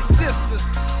LA sisters.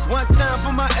 One time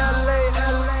for my LA.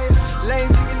 Lame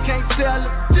nigga can't tell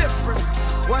the difference.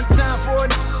 One time for a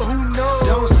who knows.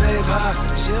 Don't save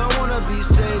her. She don't wanna be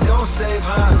saved. Don't save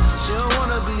her. She don't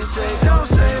wanna be saved. Don't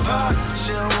save her.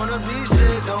 She don't wanna be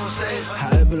saved. Don't save her.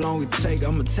 However long it take,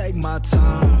 I'ma take my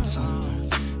time.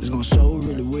 It's gonna show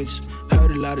really which.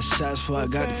 Heard a lot of shots before I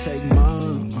got to take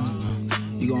mine.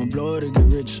 You gon' blow it to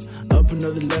get rich. up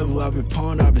another level, I've been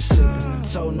pawned, I've been sipping.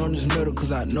 Toting on this metal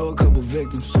cause I know a couple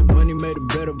victims. Money made it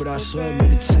better, but I swear it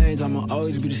made a change. I'ma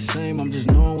always be the same, I'm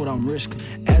just knowing what I'm risking.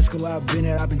 Asking where I've been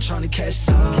at, I've been trying to catch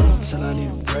time. Till I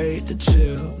need a break to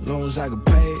chill, long as I can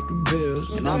pay the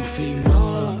bills. And I'ma feed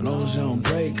mine, long as I don't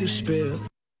break a spill.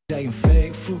 Acting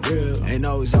fake for real, ain't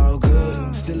always all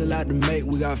good. Still a lot to make,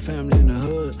 we got family in the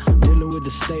hood. Dealing with the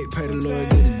state, pray the Lord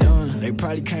get it done. They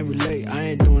probably can't relate, I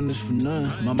ain't doing this for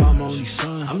none. My mama only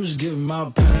son, I'm just giving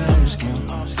my pain.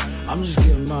 I'm just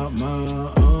giving my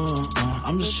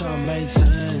I'm just trying to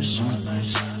maintain.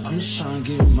 I'm just trying to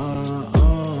get my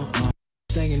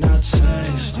thinking I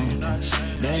changed.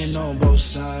 They ain't know both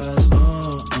sides.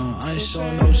 I ain't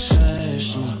showing no shame.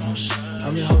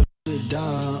 I've been holding it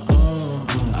down.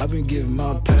 I've been giving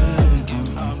my pain.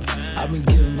 I've been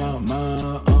giving my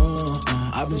mind.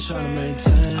 I've been trying to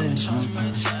maintain.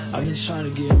 I've been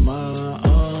trying to get my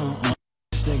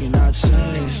thinking I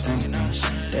changed.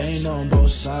 They ain't know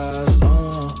both sides.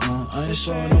 I ain't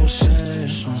showing no shame.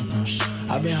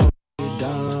 I've been holding it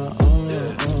down.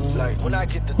 Like when I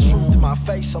get the truth to my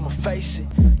face, I'ma face it.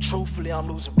 Truthfully,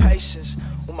 I'm losing patience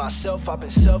with myself. I've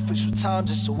been selfish with time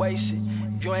just to waste it.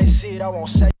 If you ain't see it, I won't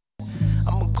say it.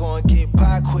 I'ma go and get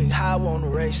by quick, how I won't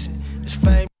erase it. This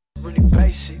fame really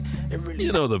basic. It really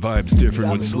You know the vibe's different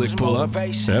when Slick pull up.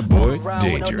 That boy,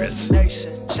 dangerous.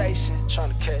 Chasing,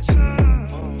 trying to catch.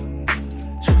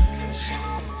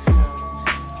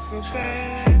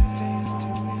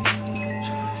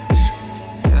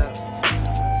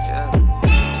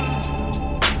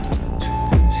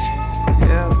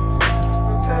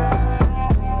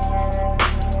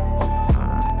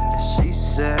 She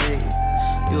say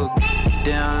you a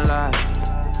down lot.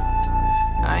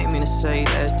 I ain't mean to say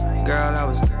that, girl, I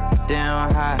was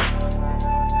down high.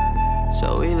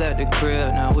 So we left the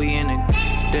crib, now we in the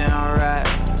down ride.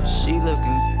 She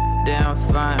looking down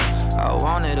fine. I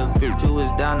wanted a bitch who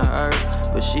was down to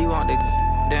earth, but she want the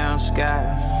down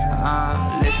sky.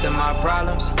 List of my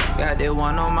problems, got that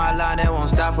one on my line that won't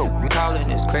stop for calling.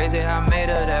 It's crazy how I made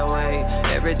her that way.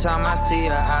 Every time I see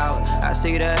her out, I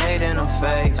see the hate in her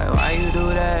face. Like, why you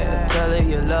do that? Tell her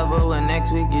you love her when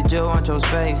next week you just want your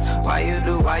space. Why you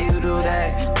do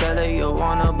that? Tell her you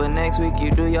want her, but next week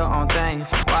you do your own thing.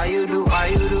 Why you do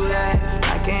that?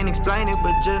 I can't explain it,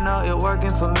 but just know it working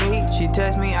for me. She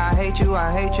text me, I hate you,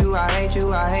 I hate you, I hate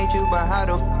you, I hate you, but how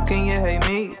the f can you hate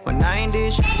me? When I ain't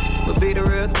this but be the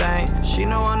real thing. She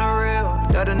know I'm the real,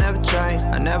 that'll never change.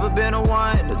 I never been the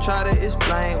one to try to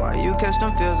explain why you catch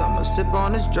them feels. I'ma sip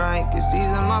on this drink, it's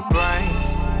easing my brain.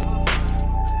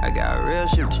 I got real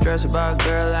shit to stress about,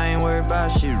 girl, I ain't worried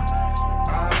about you.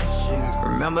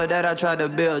 Remember that I tried to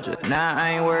build you, now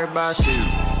I ain't worried about you.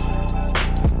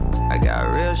 I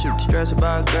got real shit to stress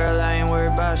about, girl, I ain't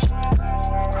worried about you.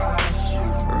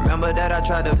 Remember that I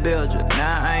tried to build you,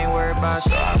 now I ain't worried about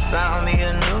you. So I found me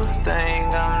a new thing,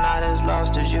 I'm not as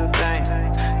lost as you think.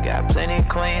 Got plenty of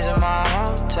queens in my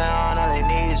hometown, all they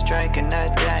need is drinking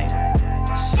that day.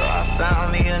 So I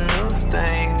found me a new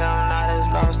thing, I'm not as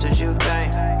lost as you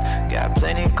think. Got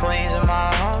plenty of queens in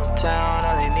my hometown,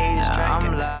 all they need is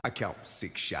drinking. I count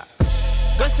 6 shots.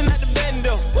 Listen at the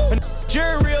bando,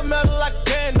 jury real metal like a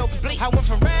bando. I went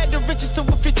from rad to riches to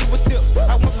a 50 with tip.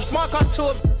 I went from smart car to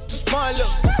a smart lip.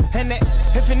 And that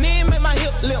if it need make my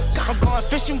hip limp. I'm going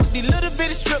fishing with these little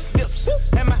bitty strip dips.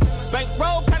 And my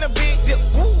bankroll kinda big dip.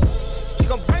 Woo. She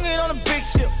gon' bring it on a big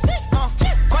ship.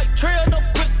 Quite trail, no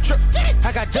quick trip.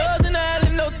 I got dubs in the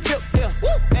alley, no tip. Yeah.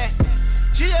 And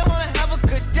she just wanna have a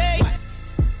good day.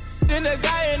 Then the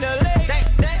guy in the leg.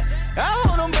 I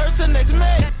hold them birds till next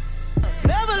May.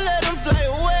 Never let them fly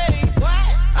away. What?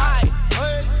 Hey.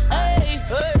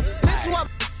 This is what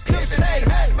Clip say.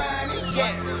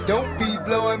 Yeah. Don't be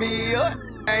blowing me up.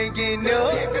 I ain't getting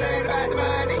up. If it ain't about the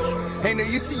money. Ain't no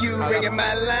use to you ringing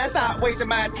my line. Stop wasting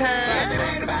my time. If it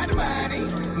ain't about the money.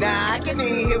 Nah, I can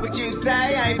even hear what you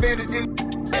say. I ain't better do.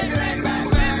 If it ain't about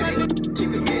the money. You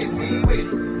can miss me with it.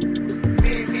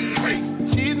 Miss me with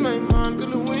it. She's my Monica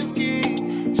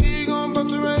Lewinsky. She gon'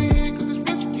 bust it right here cause it's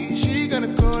risky. She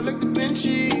gonna call like Da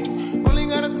Vinci. Only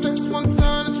gotta text one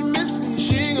time that you miss me.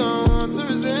 She gon' want to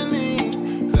resent me.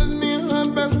 Cause me and her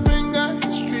best friend got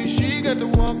history. She got the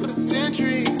walk of the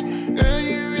century. Girl,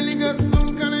 you really got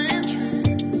some kind of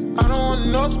intrigue. I don't want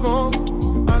no smoke.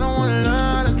 I don't wanna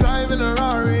learn to drive in a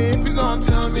Rari. If you gon'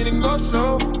 tell me, then go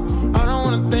slow. I don't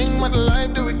wanna think about the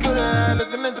life that we could've had.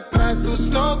 Looking at the past through a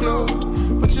snow globe.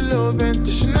 Put your little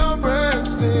vintage Chanel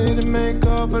bracelet and make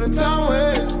up for the time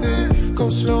wasted. Go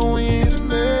slow when you hit the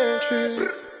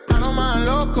matrix. I don't mind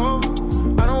loco.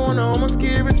 I don't wanna almost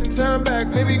get rich and turn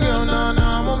back. Baby girl, nah,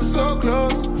 I'm almost so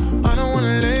close. I don't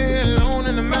wanna lay alone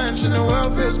in the mansion. The world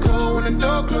love feels cold when the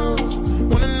door closed.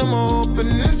 Wanna know more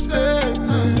opening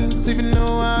statements, even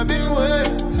though I've been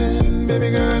waiting.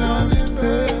 Baby girl, I'm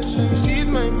impatient. She's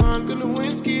my Monica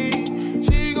Lewinsky.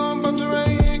 She gon' bust it right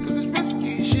here cause it's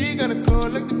risky. She got a call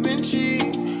like Da Vinci.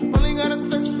 Only got a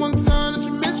text one time that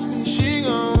you missed me. She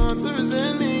gon' want to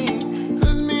resent me,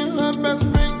 cause me and her best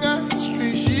friend got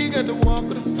history. She got the walk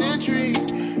of the century.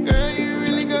 Girl, you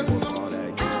really got some.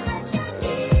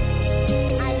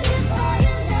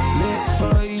 Lit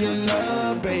for your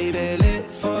love, baby. Lit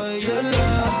for your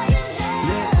love.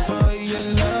 Lit for your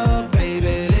love,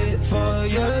 baby. Lit for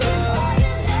your love.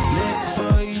 Lit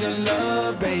for your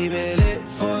love, baby. Lit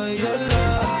for your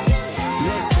love.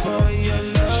 Lit for your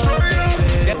love,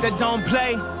 baby. That's that don't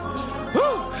play.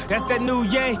 Woo! That's that new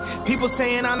yay. People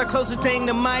saying I'm the closest thing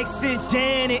to Mike Sis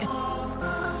Janet.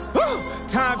 Woo!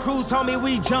 Tom Cruise, homie,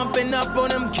 we jumping up on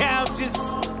them couches.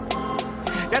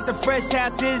 That's a fresh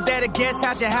house, is that a guest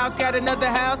house? Your house got another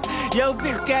house? Yo,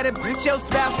 bitch got a bitch, your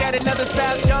spouse got another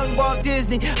spouse. Young Walt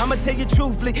Disney, I'ma tell you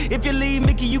truthfully. If you leave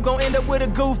Mickey, you gon' end up with a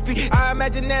Goofy. I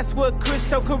imagine that's what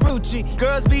Cristo Carucci.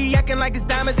 Girls be acting like it's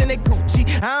diamonds in their Gucci.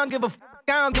 I don't give a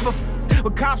I don't give a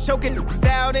with cops choking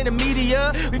out in the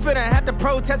media. We finna have to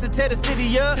protest to tear the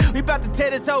city up. We about to tear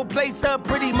this whole place up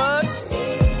pretty much.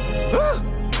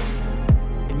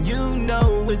 And you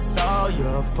know it's all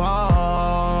your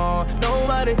fault.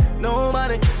 Nobody,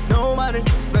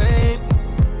 babe.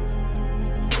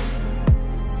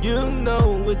 You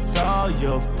know it's all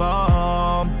your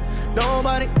fault.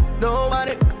 Nobody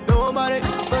but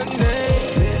me.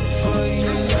 Lit for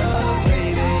your love,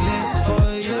 baby. Lit for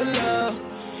your love.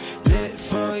 Lit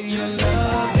for your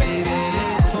love, baby.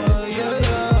 Lit for your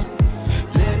love.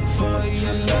 Lit for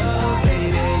your love,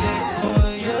 baby. Lit for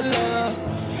your love.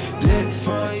 Lit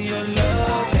for your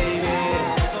love, baby.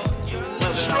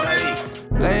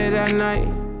 Late at night,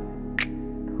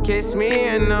 kiss me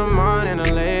in the morning or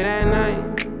late at night.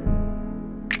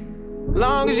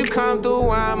 Long as you come through,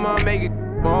 I'ma make it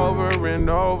over and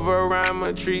over.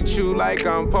 I'ma treat you like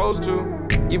I'm supposed to.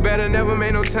 You better never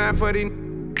make no time for these.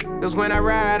 Cause when I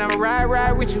ride, I'ma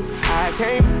ride with you. I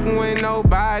can't with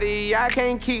nobody. I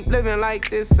can't keep living like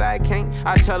this, I can't.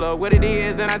 I tell her what it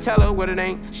is and I tell her what it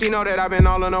ain't. She know that I've been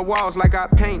all on the walls like I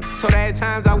paint. Told her at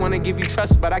times I wanna give you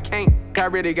trust, but I can't. I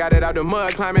really got it out the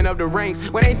mud, climbing up the ranks.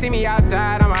 When they see me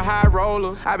outside, I'm a high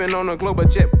roller. I've been on a global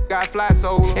jet, got fly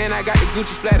solo. And I got the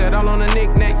Gucci splattered all on the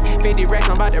knickknacks. 50 racks,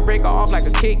 I'm about to break her off like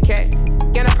a Kit Kat.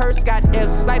 And a purse got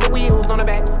F's, like the wheels on the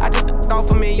back. I just off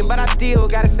 $1 million, but I still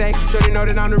gotta say. Shorty know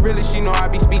that I'm the realest, she know I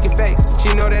be speaking facts.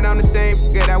 She know that I'm the same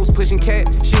girl that was pushing cat.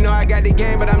 She know I got the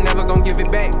game, but I'm never gonna give it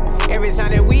back. Every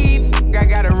time that we I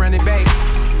gotta run it back.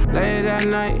 Late at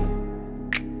night,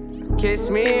 kiss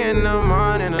me in the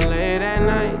morning or late at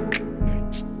night.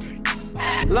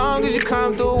 Long as you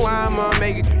come through, I'ma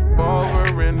make it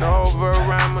over and over.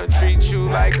 I'ma treat you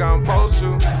like I'm supposed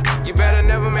to. You better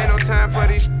never make no time for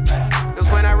these. Cause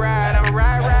when I ride, I'ma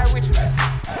ride with you.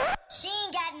 She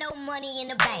ain't got no money in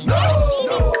the bank. She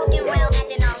be walking around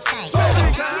acting all stank. Now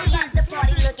she at the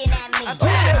party looking at me.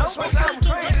 Hoping she can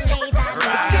get saved by me.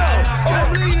 I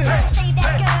ain't tryna save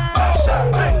that girl.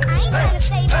 I ain't tryna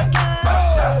save that girl. I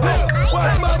ain't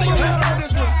tryna save that girl.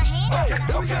 She got her hand up, but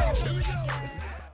I'm tryna be